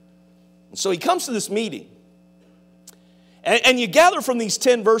believe. And so he comes to this meeting. And you gather from these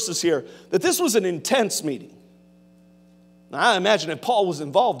 10 verses here that this was an intense meeting. Now, I imagine if Paul was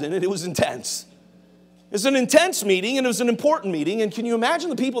involved in it, it was intense. It's an intense meeting, and it was an important meeting. And can you imagine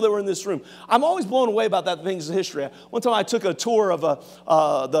the people that were in this room? I'm always blown away about that things in history. One time I took a tour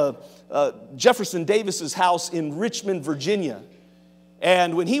of Jefferson Davis's house in Richmond, Virginia.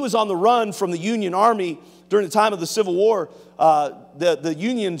 And when he was on the run from the Union Army during the time of the Civil War, the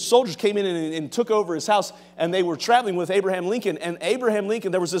Union soldiers came in and took over his house, and they were traveling with Abraham Lincoln. And Abraham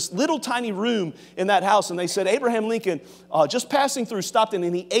Lincoln, there was this little tiny room in that house, and they said Abraham Lincoln, just passing through, stopped in,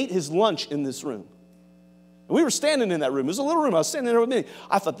 and he ate his lunch in this room. And we were standing in that room. It was a little room. I was standing there with me.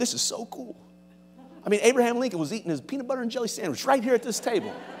 I thought, this is so cool. I mean, Abraham Lincoln was eating his peanut butter and jelly sandwich right here at this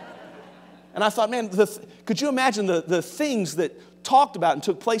table. And I thought, man, could you imagine the things that talked about and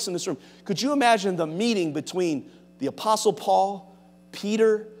took place in this room? Could you imagine the meeting between the Apostle Paul,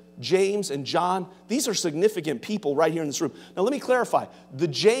 Peter, James, and John? These are significant people right here in this room. Now, let me clarify. The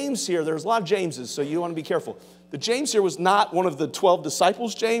James here, there's a lot of Jameses, so you want to be careful. The James here was not one of the 12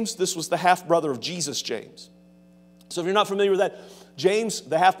 disciples, James. This was the half-brother of Jesus, James. So if you're not familiar with that, James,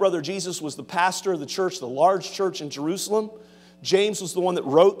 the half-brother of Jesus, was the pastor of the church, the large church in Jerusalem. James was the one that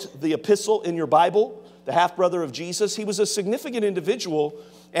wrote the epistle in your Bible, the half-brother of Jesus. He was a significant individual.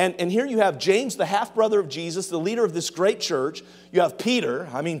 And here you have James, the half-brother of Jesus, the leader of this great church. You have Peter.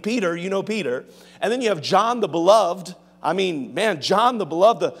 I mean, Peter, you know Peter. And then you have John the Beloved. I mean, man, John the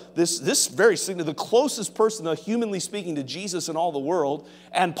Beloved, this very significant, the closest person, humanly speaking, to Jesus in all the world.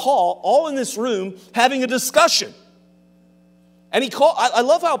 And Paul, all in this room, having a discussion. And I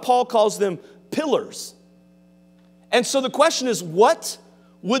love how Paul calls them pillars. And so the question is, what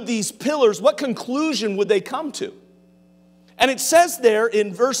would these pillars, what conclusion would they come to? And it says there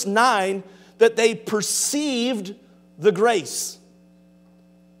in verse 9 that they perceived the grace.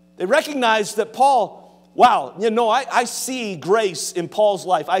 They recognized that Paul, wow, I see grace in Paul's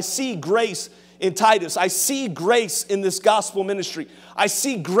life. I see grace in Titus. I see grace in this gospel ministry. I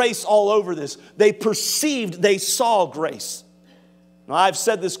see grace all over this. They perceived, they saw grace. Now, I've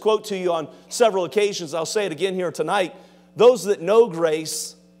said this quote to you on several occasions. I'll say it again here tonight. Those that know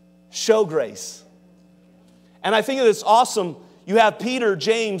grace show grace. And I think that it's awesome. You have Peter,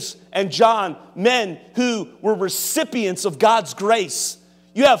 James, and John, men who were recipients of God's grace.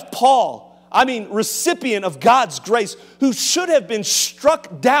 You have Paul, recipient of God's grace, who should have been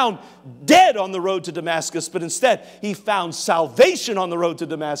struck down dead on the road to Damascus, but instead he found salvation on the road to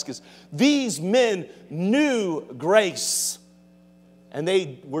Damascus. These men knew grace. And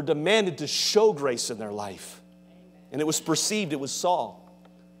they were demanded to show grace in their life. And it was perceived, it was saw.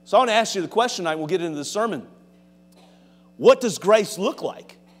 So I want to ask you the question tonight, we'll get into the sermon. What does grace look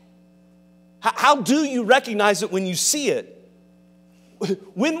like? How do you recognize it when you see it?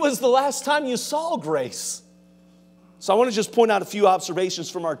 When was the last time you saw grace? So I want to just point out a few observations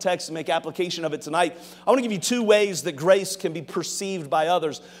from our text and make application of it tonight. I want to give you 2 ways that grace can be perceived by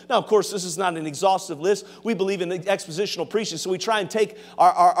others. Now, of course, this is not an exhaustive list. We believe in expositional preaching, so we try and take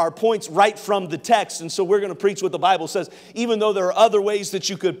our points right from the text. And so we're going to preach what the Bible says. Even though there are other ways that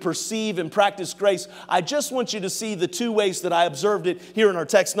you could perceive and practice grace, I just want you to see the 2 ways that I observed it here in our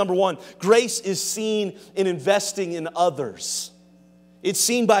text. Number 1, grace is seen in investing in others. It's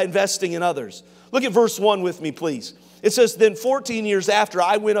seen by investing in others. Look at verse 1 with me, please. It says, then 14 years after,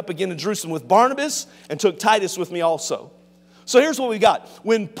 I went up again to Jerusalem with Barnabas and took Titus with me also. So here's what we got.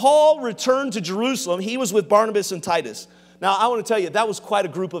 When Paul returned to Jerusalem, he was with Barnabas and Titus. Now, I want to tell you, that was quite a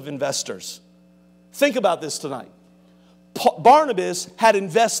group of investors. Think about this tonight. Barnabas had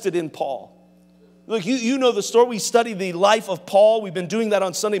invested in Paul. Look, you know the story. We study the life of Paul. We've been doing that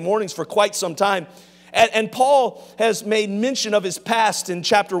on Sunday mornings for quite some time. And Paul has made mention of his past in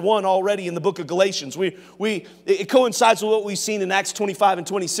chapter 1 already in the book of Galatians. It coincides with what we've seen in Acts 25 and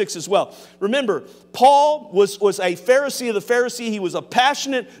 26 as well. Remember, Paul was a Pharisee of the Pharisee. He was a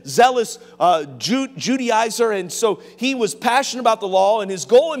passionate, zealous Judaizer. And so he was passionate about the law. And his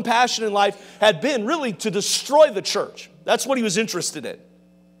goal and passion in life had been really to destroy the church. That's what he was interested in.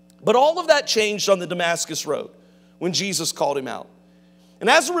 But all of that changed on the Damascus road when Jesus called him out. And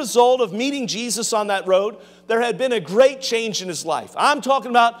as a result of meeting Jesus on that road, there had been a great change in his life. I'm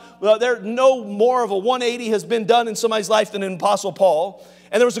talking about, there no more of a 180 has been done in somebody's life than in Apostle Paul.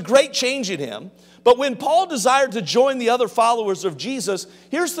 And there was a great change in him. But when Paul desired to join the other followers of Jesus,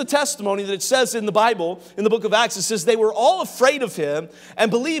 here's the testimony that it says in the Bible, in the book of Acts. It says, they were all afraid of him and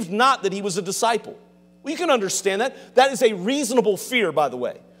believed not that he was a disciple. Well, you can understand that. That is a reasonable fear, by the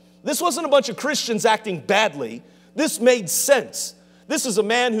way. This wasn't a bunch of Christians acting badly. This made sense. This is a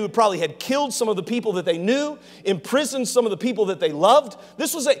man who probably had killed some of the people that they knew, imprisoned some of the people that they loved.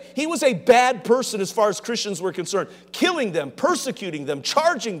 He was a bad person as far as Christians were concerned, killing them, persecuting them,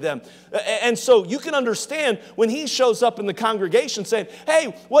 charging them. And so you can understand when he shows up in the congregation saying,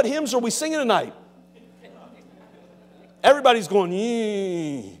 hey, what hymns are we singing tonight? Everybody's going,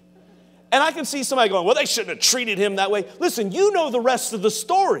 yee. And I can see somebody going, well, they shouldn't have treated him that way. Listen, you know the rest of the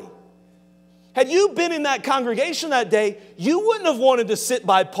story. Had you been in that congregation that day, you wouldn't have wanted to sit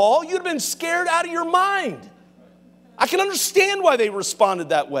by Paul. You'd have been scared out of your mind. I can understand why they responded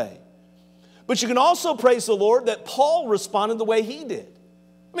that way. But you can also praise the Lord that Paul responded the way he did.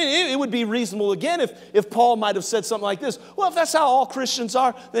 I mean, it would be reasonable again if Paul might have said something like this. Well, if that's how all Christians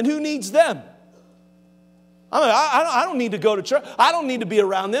are, then who needs them? I don't need to go to church. I don't need to be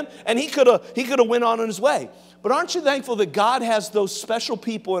around them. And he could have went on his way. But aren't you thankful that God has those special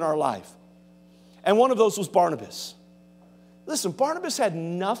people in our life? And one of those was Barnabas. Listen, Barnabas had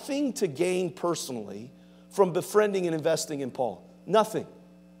nothing to gain personally from befriending and investing in Paul. Nothing.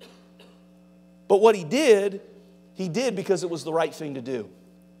 But what he did because it was the right thing to do.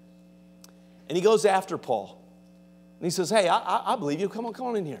 And he goes after Paul. And he says, hey, I believe you. Come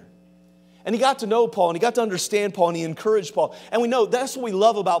on in here. And he got to know Paul, and he got to understand Paul, and he encouraged Paul. And we know that's what we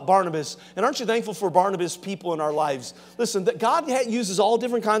love about Barnabas. And aren't you thankful for Barnabas people in our lives? Listen, that God uses all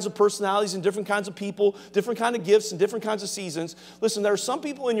different kinds of personalities and different kinds of people, different kind of gifts and different kinds of seasons. Listen, there are some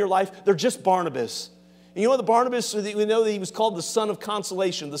people in your life, they're just Barnabas. And you know the Barnabas, we know that he was called the son of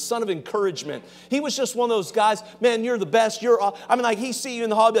consolation, the son of encouragement. He was just one of those guys, man, you're the best. He'd see you in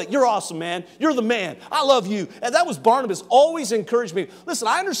the hall, be like, you're awesome, man. You're the man. I love you. And that was Barnabas, always encouraged me. Listen,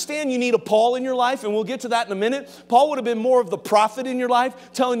 I understand you need a Paul in your life, and we'll get to that in a minute. Paul would have been more of the prophet in your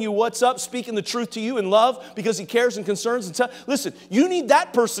life, telling you what's up, speaking the truth to you in love, because he cares and concerns. Listen, you need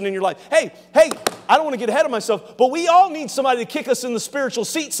that person in your life. Hey, I don't want to get ahead of myself, but we all need somebody to kick us in the spiritual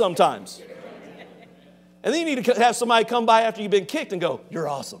seat sometimes. And then you need to have somebody come by after you've been kicked and go, you're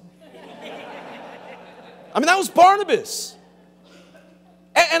awesome. That was Barnabas.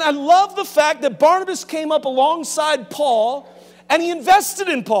 And I love the fact that Barnabas came up alongside Paul and he invested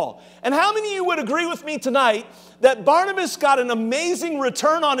in Paul. And how many of you would agree with me tonight that Barnabas got an amazing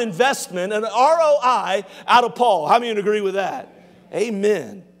return on investment, an ROI, out of Paul? How many would agree with that?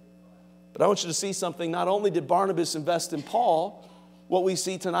 Amen. But I want you to see something. Not only did Barnabas invest in Paul, what we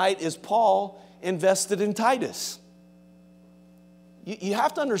see tonight is Paul invested in Titus. You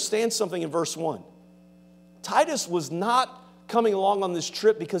have to understand something in verse 1. Titus was not coming along on this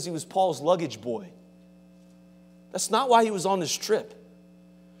trip because he was Paul's luggage boy. That's not why he was on this trip.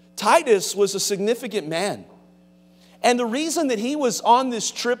 Titus was a significant man. And the reason that he was on this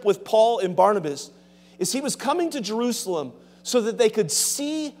trip with Paul and Barnabas is he was coming to Jerusalem so that they could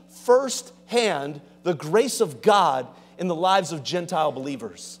see firsthand the grace of God in the lives of Gentile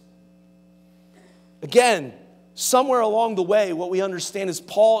believers. Again, somewhere along the way, what we understand is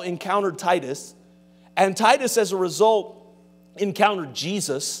Paul encountered Titus, and Titus, as a result, encountered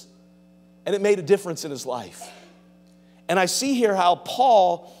Jesus, and it made a difference in his life. And I see here how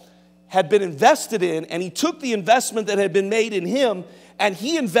Paul had been invested in, and he took the investment that had been made in him, and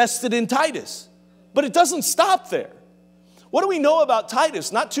he invested in Titus. But it doesn't stop there. What do we know about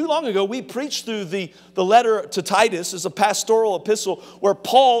Titus? Not too long ago, we preached through the letter to Titus as a pastoral epistle where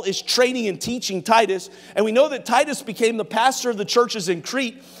Paul is training and teaching Titus. And we know that Titus became the pastor of the churches in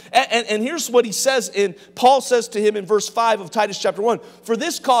Crete. And here's what he says, Paul says to him in verse 5 of Titus chapter 1. For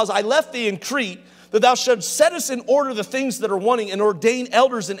this cause I left thee in Crete, that thou shouldst set us in order the things that are wanting, and ordain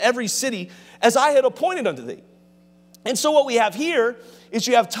elders in every city, as I had appointed unto thee. And so what we have here is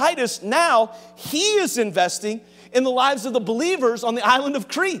you have Titus now, he is investing in the lives of the believers on the island of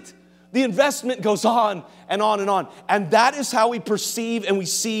Crete. The investment goes on and on and on. And that is how we perceive and we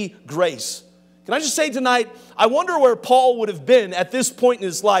see grace. Can I just say tonight, I wonder where Paul would have been at this point in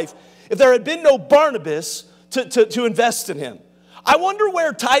his life if there had been no Barnabas to invest in him. I wonder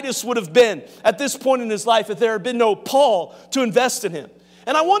where Titus would have been at this point in his life if there had been no Paul to invest in him.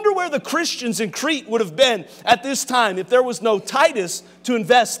 And I wonder where the Christians in Crete would have been at this time if there was no Titus to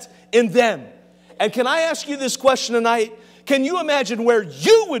invest in them. And can I ask you this question tonight? Can you imagine where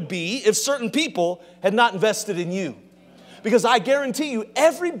you would be if certain people had not invested in you? Because I guarantee you,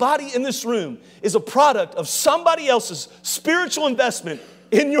 everybody in this room is a product of somebody else's spiritual investment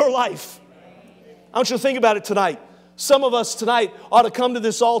in your life. I want you to think about it tonight. Some of us tonight ought to come to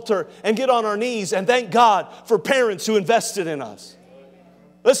this altar and get on our knees and thank God for parents who invested in us.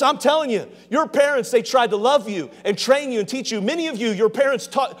 Listen, I'm telling you, your parents, they tried to love you and train you and teach you. Many of you, your parents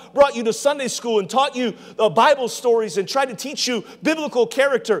brought you to Sunday school and taught you Bible stories and tried to teach you biblical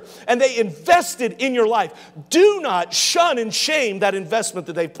character, and they invested in your life. Do not shun and shame that investment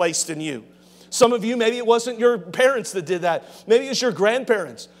that they've placed in you. Some of you, maybe it wasn't your parents that did that. Maybe it's your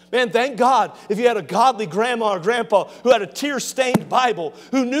grandparents. Man, thank God if you had a godly grandma or grandpa who had a tear-stained Bible,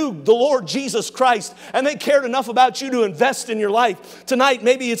 who knew the Lord Jesus Christ, and they cared enough about you to invest in your life. Tonight,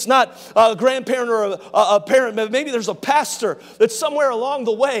 maybe it's not a grandparent or a parent, but maybe there's a pastor that somewhere along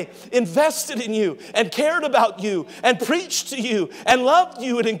the way invested in you and cared about you and preached to you and loved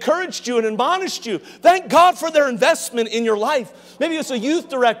you and encouraged you and admonished you. Thank God for their investment in your life. Maybe it's a youth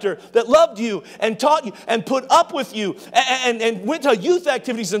director that loved you and taught you and put up with you and went to youth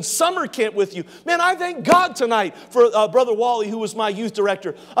activities and summer camp with you. Man, I thank God tonight for Brother Wally, who was my youth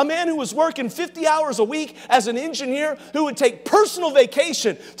director. A man who was working 50 hours a week as an engineer, who would take personal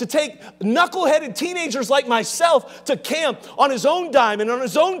vacation to take knuckleheaded teenagers like myself to camp on his own dime and on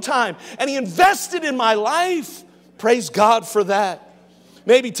his own time. And he invested in my life. Praise God for that.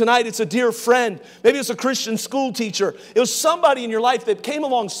 Maybe tonight it's a dear friend. Maybe it's a Christian school teacher. It was somebody in your life that came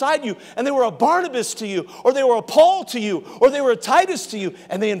alongside you, and they were a Barnabas to you, or they were a Paul to you, or they were a Titus to you,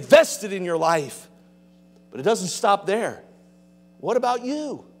 and they invested in your life. But it doesn't stop there. What about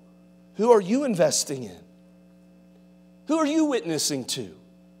you? Who are you investing in? Who are you witnessing to?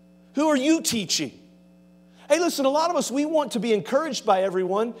 Who are you teaching? Hey, listen, a lot of us, we want to be encouraged by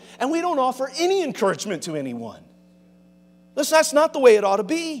everyone, and we don't offer any encouragement to anyone. Listen, that's not the way it ought to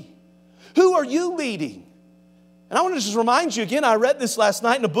be. Who are you leading? And I want to just remind you again, I read this last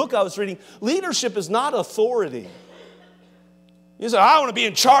night in a book I was reading. Leadership is not authority. You say, I want to be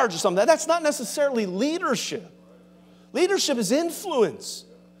in charge of something. That's not necessarily leadership. Leadership is influence.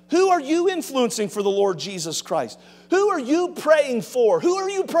 Who are you influencing for the Lord Jesus Christ? Who are you praying for? Who are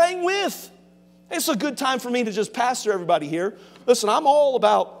you praying with? It's a good time for me to just pastor everybody here. Listen, I'm all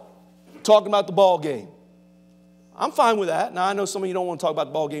about talking about the ball game. I'm fine with that. Now, I know some of you don't want to talk about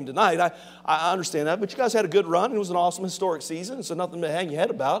the ball game tonight. I understand that. But you guys had a good run. It was an awesome historic season, so nothing to hang your head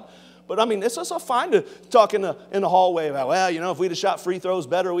about. But, I mean, it's also fine to talk in the hallway about, well, you know, if we'd have shot free throws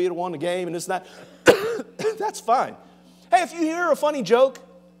better, we'd have won the game and this and that. That's fine. Hey, if you hear a funny joke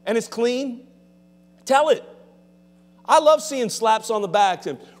and it's clean, tell it. I love seeing slaps on the back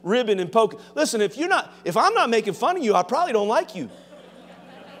and ribbing and poking. Listen, if I'm not making fun of you, I probably don't like you.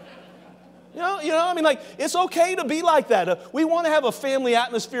 You know, I mean, like, it's okay to be like that. We want to have a family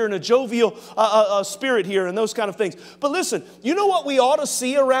atmosphere and a jovial spirit here and those kind of things. But listen, you know what we ought to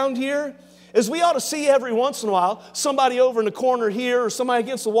see around here? Is we ought to see every once in a while somebody over in the corner here or somebody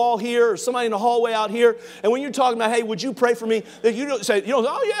against the wall here or somebody in the hallway out here. And when you're talking about, hey, would you pray for me? That you don't say,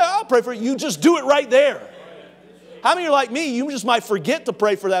 oh, yeah, I'll pray for you. You just do it right there. How many are like me? You just might forget to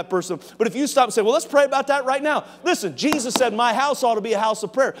pray for that person. But if you stop and say, well, let's pray about that right now. Listen, Jesus said my house ought to be a house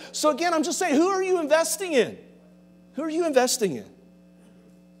of prayer. So again, I'm just saying, who are you investing in? Who are you investing in?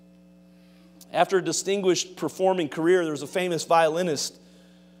 After a distinguished performing career, there was a famous violinist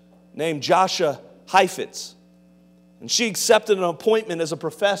named Joshua Heifetz. And she accepted an appointment as a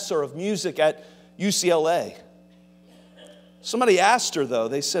professor of music at UCLA. Somebody asked her, though,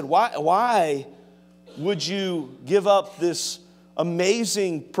 they said, why would you give up this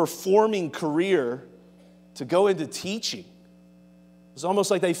amazing performing career to go into teaching? It was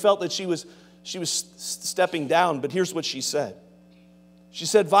almost like they felt that she was stepping down, but here's what she said. She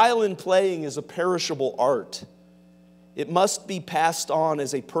said, violin playing is a perishable art. It must be passed on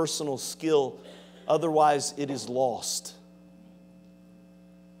as a personal skill, otherwise it is lost.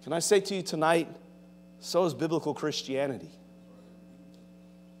 Can I say to you tonight, so is biblical Christianity.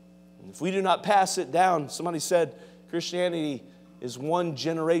 If we do not pass it down, somebody said Christianity is one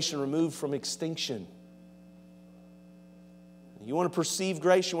generation removed from extinction. You want to perceive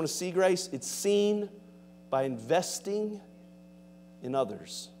grace, you want to see grace, it's seen by investing in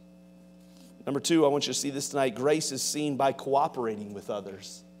others. Number two, I want you to see this tonight. Grace is seen by cooperating with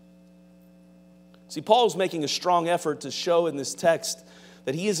others. See, Paul's making a strong effort to show in this text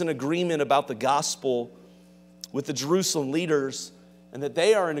that he is in agreement about the gospel with the Jerusalem leaders and that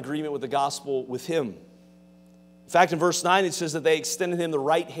they are in agreement with the gospel with him. In fact, in verse 9, it says that they extended him the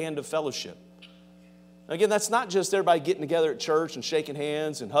right hand of fellowship. Now, again, that's not just everybody getting together at church and shaking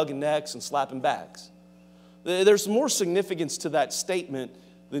hands and hugging necks and slapping backs. There's more significance to that statement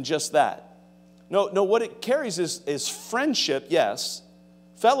than just that. No, what it carries is friendship, yes,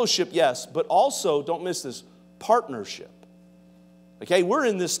 fellowship, yes, but also, don't miss this, partnership. Okay, we're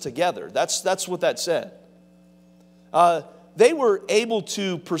in this together. That's what that said. They were able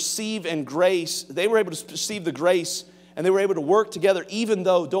to perceive the grace And they were able to work together even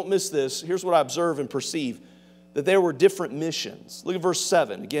though, don't miss this, here's what I observe and perceive, that there were different missions. Look at verse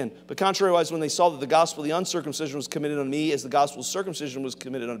 7 again. But contrariwise, when they saw that the gospel of the uncircumcision was committed on me as the gospel of circumcision was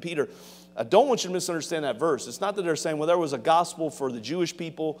committed on Peter. I don't want you to misunderstand that verse. It's not that they're saying, well, there was a gospel for the Jewish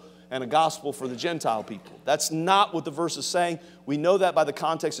people and a gospel for the Gentile people. That's not what the verse is saying. We know that by the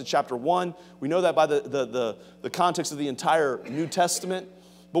context of chapter 1. We know that by the context of the entire New Testament.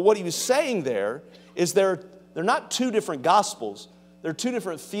 But what he was saying there is they're not two different gospels. They're two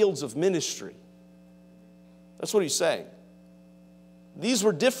different fields of ministry. That's what he's saying. These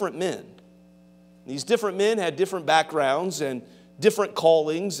were different men. These different men had different backgrounds and different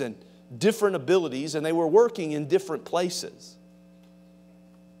callings and different abilities, and they were working in different places.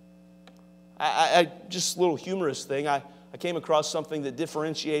 Just a little humorous thing, I came across something that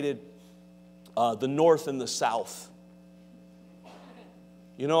differentiated the North and the South.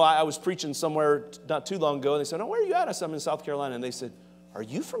 You know, I was preaching somewhere not too long ago, and they said, oh, where are you at? I said, I'm in South Carolina. And they said, are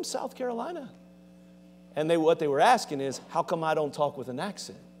you from South Carolina? And what they were asking is, how come I don't talk with an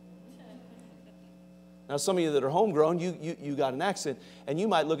accent? Now, some of you that are homegrown, you got an accent, and you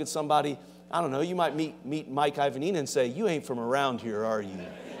might look at somebody, I don't know, you might meet Mike Ivanina and say, you ain't from around here, are you?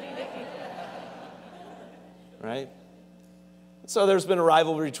 Right? So there's been a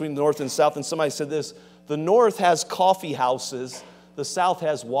rivalry between the North and South, and somebody said this, the North has coffee houses, the South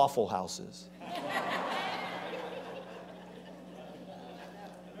has waffle houses.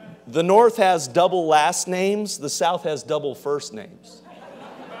 The North has double last names, the South has double first names.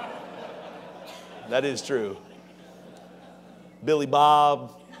 That is true. Billy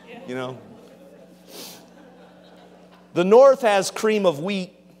Bob, you know. The North has cream of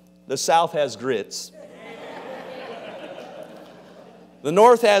wheat, the South has grits. The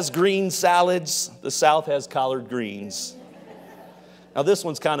North has green salads, the South has collard greens. Now this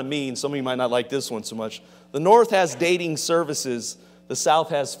one's kind of mean, some of you might not like this one so much. The North has dating services, the South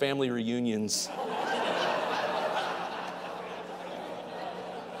has family reunions.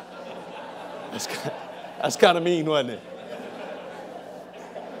 That's kind of mean, wasn't it?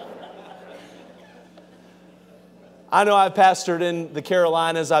 I know I've pastored in the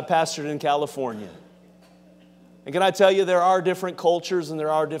Carolinas, I've pastored in California. And can I tell you, there are different cultures and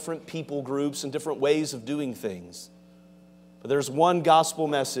there are different people groups and different ways of doing things. But there's one gospel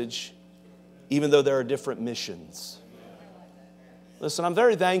message, even though there are different missions. Listen, I'm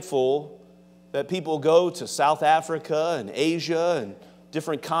very thankful that people go to South Africa and Asia and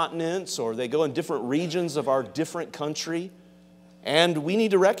different continents, or they go in different regions of our different country. And we need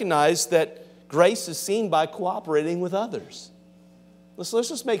to recognize that grace is seen by cooperating with others. Let's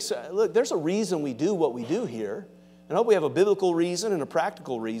just make, look, there's a reason we do what we do here. And I hope we have a biblical reason and a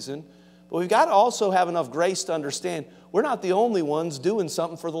practical reason. But we've got to also have enough grace to understand we're not the only ones doing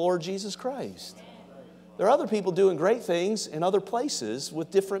something for the Lord Jesus Christ. There are other people doing great things in other places with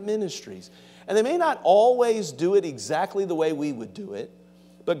different ministries. And they may not always do it exactly the way we would do it.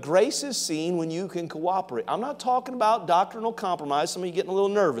 But grace is seen when you can cooperate. I'm not talking about doctrinal compromise. Some of you getting a little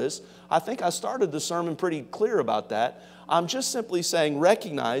nervous. I think I started the sermon pretty clear about that. I'm just simply saying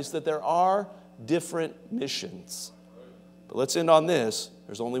recognize that there are different missions. But let's end on this.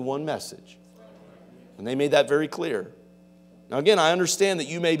 There's only one message. And they made that very clear. Now again, I understand that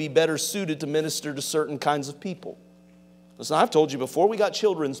you may be better suited to minister to certain kinds of people. Listen, I've told you before, we got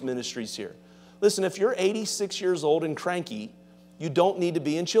children's ministries here. Listen, if you're 86 years old and cranky, you don't need to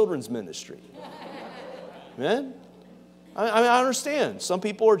be in children's ministry. Amen? I understand. Some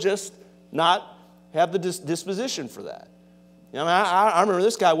people are just not have the disposition for that. You know, I remember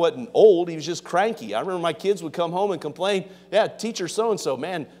this guy wasn't old. He was just cranky. I remember my kids would come home and complain, yeah, teacher so-and-so,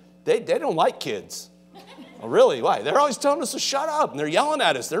 man, they don't like kids. Oh, really? Why? They're always telling us to shut up, and they're yelling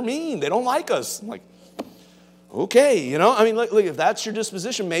at us. They're mean. They don't like us. I'm like, okay, you know. I mean, look, if that's your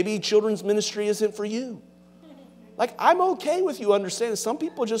disposition, maybe children's ministry isn't for you. Like, I'm okay with you understanding some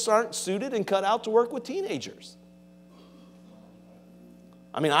people just aren't suited and cut out to work with teenagers.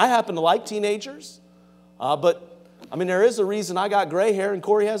 I mean, I happen to like teenagers, but, I mean, there is a reason I got gray hair and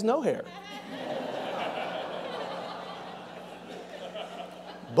Corey has no hair.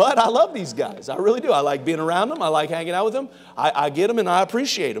 But I love these guys. I really do. I like being around them. I like hanging out with them. I get them and I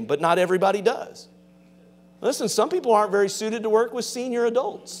appreciate them, but not everybody does. Listen, some people aren't very suited to work with senior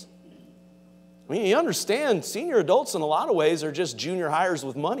adults. I mean, you understand, senior adults in a lot of ways are just junior hires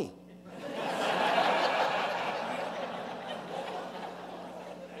with money.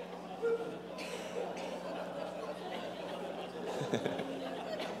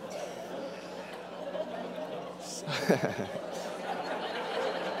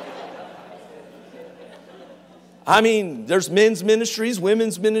 I mean, there's men's ministries,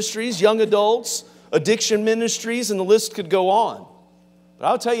 women's ministries, young adults, addiction ministries, and the list could go on. But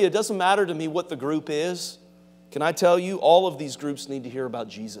I'll tell you, it doesn't matter to me what the group is. Can I tell you, all of these groups need to hear about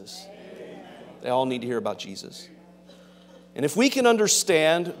Jesus. They all need to hear about Jesus. And if we can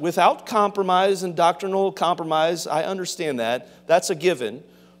understand, without compromise and doctrinal compromise, I understand that. That's a given.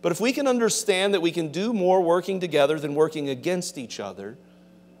 But if we can understand that we can do more working together than working against each other,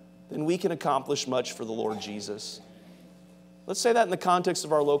 then we can accomplish much for the Lord Jesus. Let's say that in the context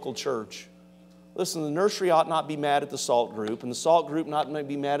of our local church. Listen, the nursery ought not be mad at the SALT group, and the SALT group not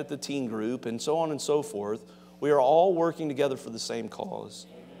be mad at the teen group, and so on and so forth. We are all working together for the same cause.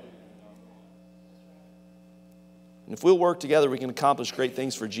 And if we'll work together, we can accomplish great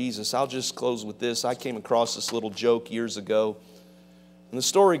things for Jesus. I'll just close with this. I came across this little joke years ago. And the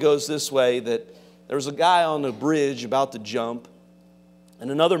story goes this way, that there was a guy on a bridge about to jump, and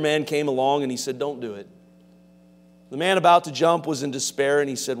another man came along and he said, "Don't do it." The man about to jump was in despair, and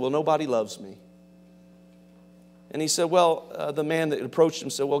he said, "Well, nobody loves me." And he said, the man that approached him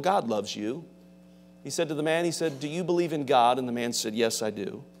said, "Well, God loves you." He said to the man, "Do you believe in God?" And the man said, "Yes, I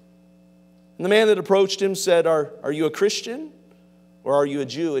do." And the man that approached him said, Are you a Christian or are you a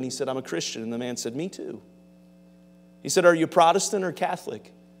Jew?" And he said, "I'm a Christian." And the man said, "Me too." He said, "Are you Protestant or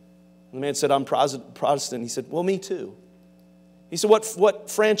Catholic?" And the man said, "I'm Protestant." He said, "Well, me too." He said, What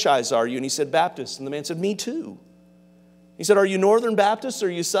franchise are you?" And he said, "Baptist." And the man said, "Me too." He said, "Are you Northern Baptist or are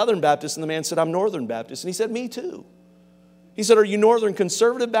you Southern Baptist?" And the man said, "I'm Northern Baptist." And he said, "Me too." He said, "Are you Northern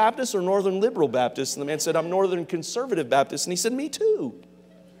Conservative Baptist or Northern Liberal Baptist?" And the man said, "I'm Northern Conservative Baptist." And he said, "Me too."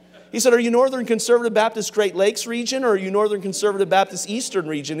 He said, "Are you Northern Conservative Baptist Great Lakes region or are you Northern Conservative Baptist Eastern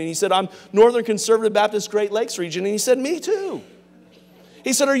region?" And he said, "I'm Northern Conservative Baptist Great Lakes region." And he said, "Me too."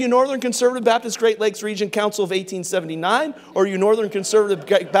 He said, "Are you Northern Conservative Baptist Great Lakes Region Council of 1879 or are you Northern Conservative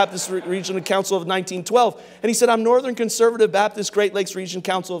Baptist Regional Council of 1912? And he said, "I'm Northern Conservative Baptist Great Lakes Region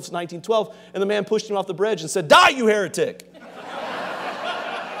Council of 1912. And the man pushed him off the bridge and said, "Die, you heretic!"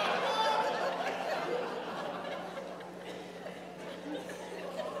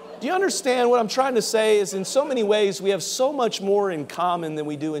 Do you understand what I'm trying to say is in so many ways we have so much more in common than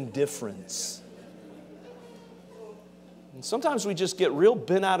we do in difference. And sometimes we just get real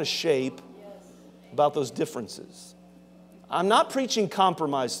bent out of shape about those differences. I'm not preaching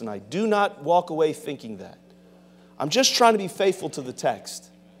compromise tonight. Do not walk away thinking that. I'm just trying to be faithful to the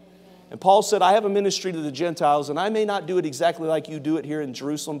text. And Paul said, "I have a ministry to the Gentiles, and I may not do it exactly like you do it here in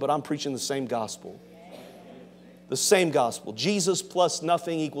Jerusalem, but I'm preaching the same gospel." The same gospel. Jesus plus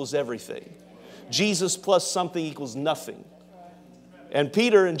nothing equals everything. Jesus plus something equals nothing. And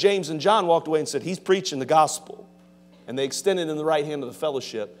Peter and James and John walked away and said, "He's preaching the gospel." And they extended in the right hand of the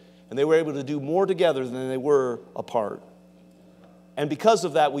fellowship. And they were able to do more together than they were apart. And because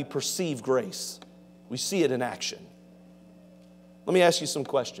of that, we perceive grace. We see it in action. Let me ask you some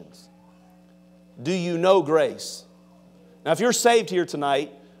questions. Do you know grace? Now, if you're saved here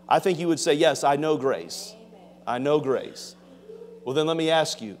tonight, I think you would say, "Yes, I know grace. I know grace." Well, then let me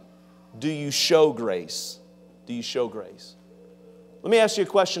ask you, do you show grace? Do you show grace? Let me ask you a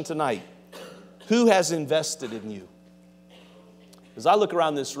question tonight. Who has invested in you? As I look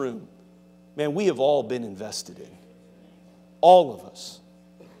around this room, man, we have all been invested in. All of us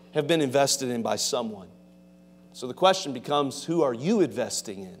have been invested in by someone. So the question becomes, who are you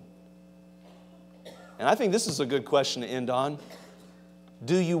investing in? And I think this is a good question to end on.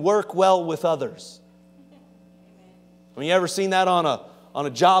 Do you work well with others? I mean, you ever seen that on a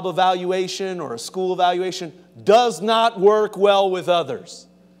job evaluation or a school evaluation? Does not work well with others.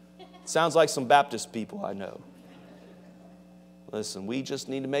 Sounds like some Baptist people I know. Listen, we just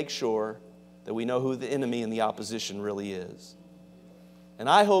need to make sure that we know who the enemy and the opposition really is. And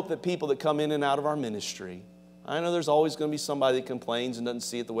I hope that people that come in and out of our ministry, I know there's always going to be somebody that complains and doesn't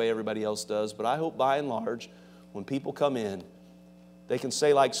see it the way everybody else does, but I hope by and large, when people come in, they can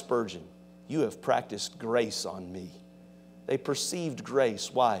say like Spurgeon, "You have practiced grace on me." They perceived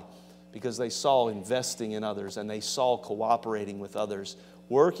grace. Why? Because they saw investing in others and they saw cooperating with others,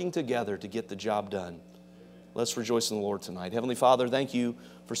 working together to get the job done. Let's rejoice in the Lord tonight. Heavenly Father, thank you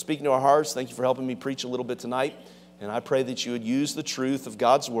for speaking to our hearts. Thank you for helping me preach a little bit tonight. And I pray that you would use the truth of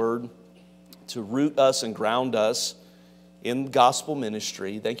God's Word to root us and ground us in gospel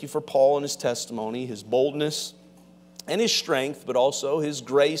ministry. Thank you for Paul and his testimony, his boldness and his strength, but also his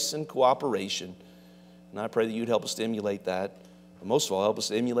grace and cooperation. And I pray that you'd help us to emulate that. But most of all, help us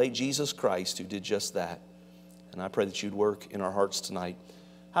to emulate Jesus Christ who did just that. And I pray that you'd work in our hearts tonight.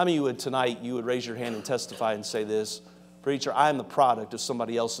 How many of you would tonight, you would raise your hand and testify and say this, "Preacher, I am the product of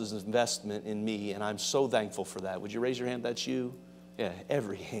somebody else's investment in me, and I'm so thankful for that." Would you raise your hand? That's you? Yeah,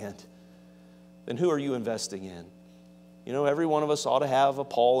 every hand. Then who are you investing in? You know, every one of us ought to have a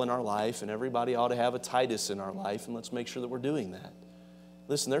Paul in our life, and everybody ought to have a Titus in our life, and let's make sure that we're doing that.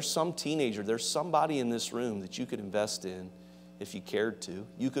 Listen, there's some teenager, there's somebody in this room that you could invest in if you cared to.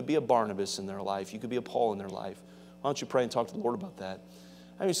 You could be a Barnabas in their life. You could be a Paul in their life. Why don't you pray and talk to the Lord about that?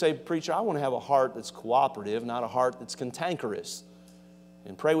 How do you say, preacher, I want to have a heart that's cooperative, not a heart that's cantankerous.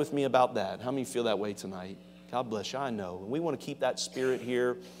 And pray with me about that. How many feel that way tonight? God bless you, I know. And we want to keep that spirit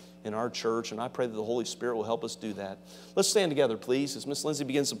here in our church, and I pray that the Holy Spirit will help us do that. Let's stand together, please, as Miss Lindsay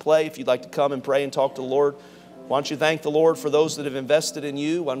begins to play. If you'd like to come and pray and talk to the Lord, why don't you thank the Lord for those that have invested in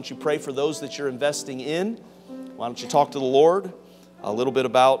you? Why don't you pray for those that you're investing in? Why don't you talk to the Lord a little bit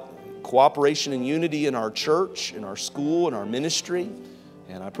about cooperation and unity in our church, in our school, in our ministry?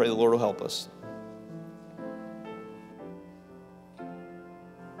 And I pray the Lord will help us.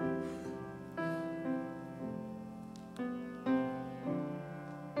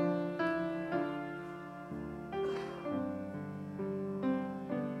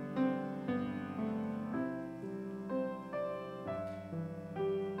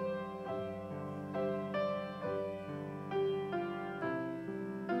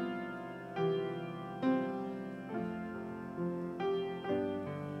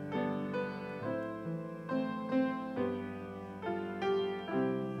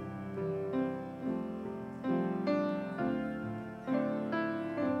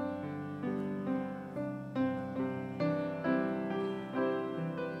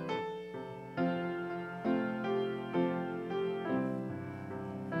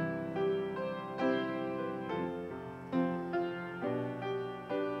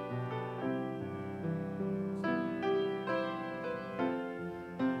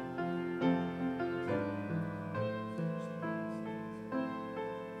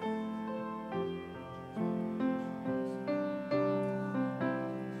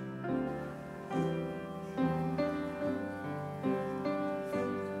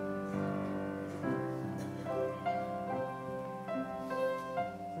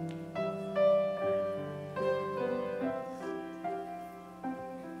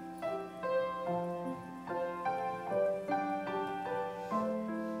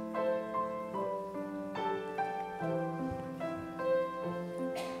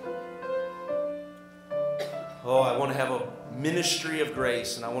 Oh, I want to have a ministry of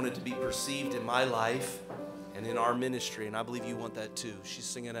grace, and I want it to be perceived in my life and in our ministry, and I believe you want that too. She's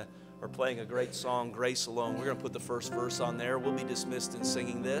singing or playing a great song, Grace Alone. We're going to put the first verse on there. We'll be dismissed in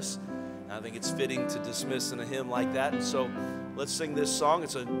singing this. And I think it's fitting to dismiss in a hymn like that, and so let's sing this song.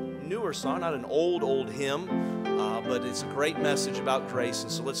 It's a newer song, not an old hymn, but it's a great message about grace,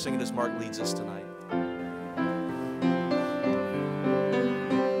 and so let's sing it as Mark leads us tonight.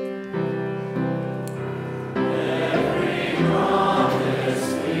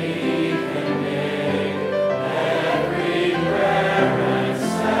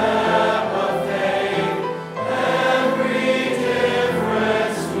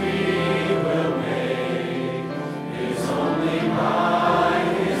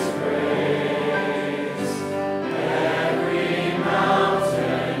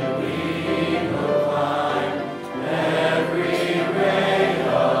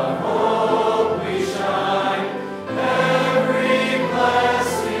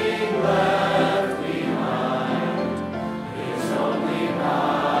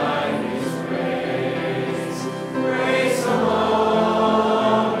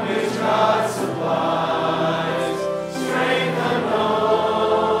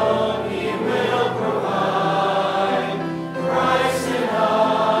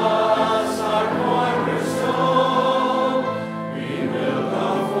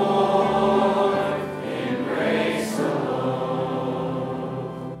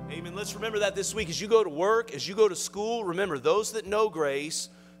 This week, as you go to work, as you go to school, remember, those that know grace,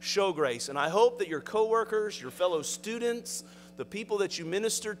 show grace. And I hope that your coworkers, your fellow students, the people that you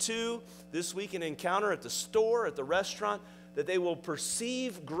minister to this week in Encounter, at the store, at the restaurant, that they will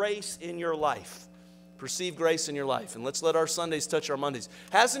perceive grace in your life. Perceive grace in your life. And let's let our Sundays touch our Mondays.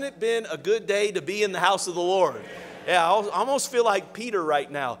 Hasn't it been a good day to be in the house of the Lord? Yeah, I almost feel like Peter right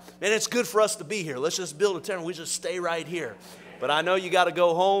now. Man, it's good for us to be here. Let's just build a tent. We just stay right here. But I know you got to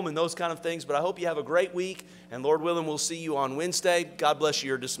go home and those kind of things. But I hope you have a great week. And Lord willing, we'll see you on Wednesday. God bless you.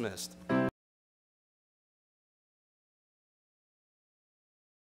 You're dismissed.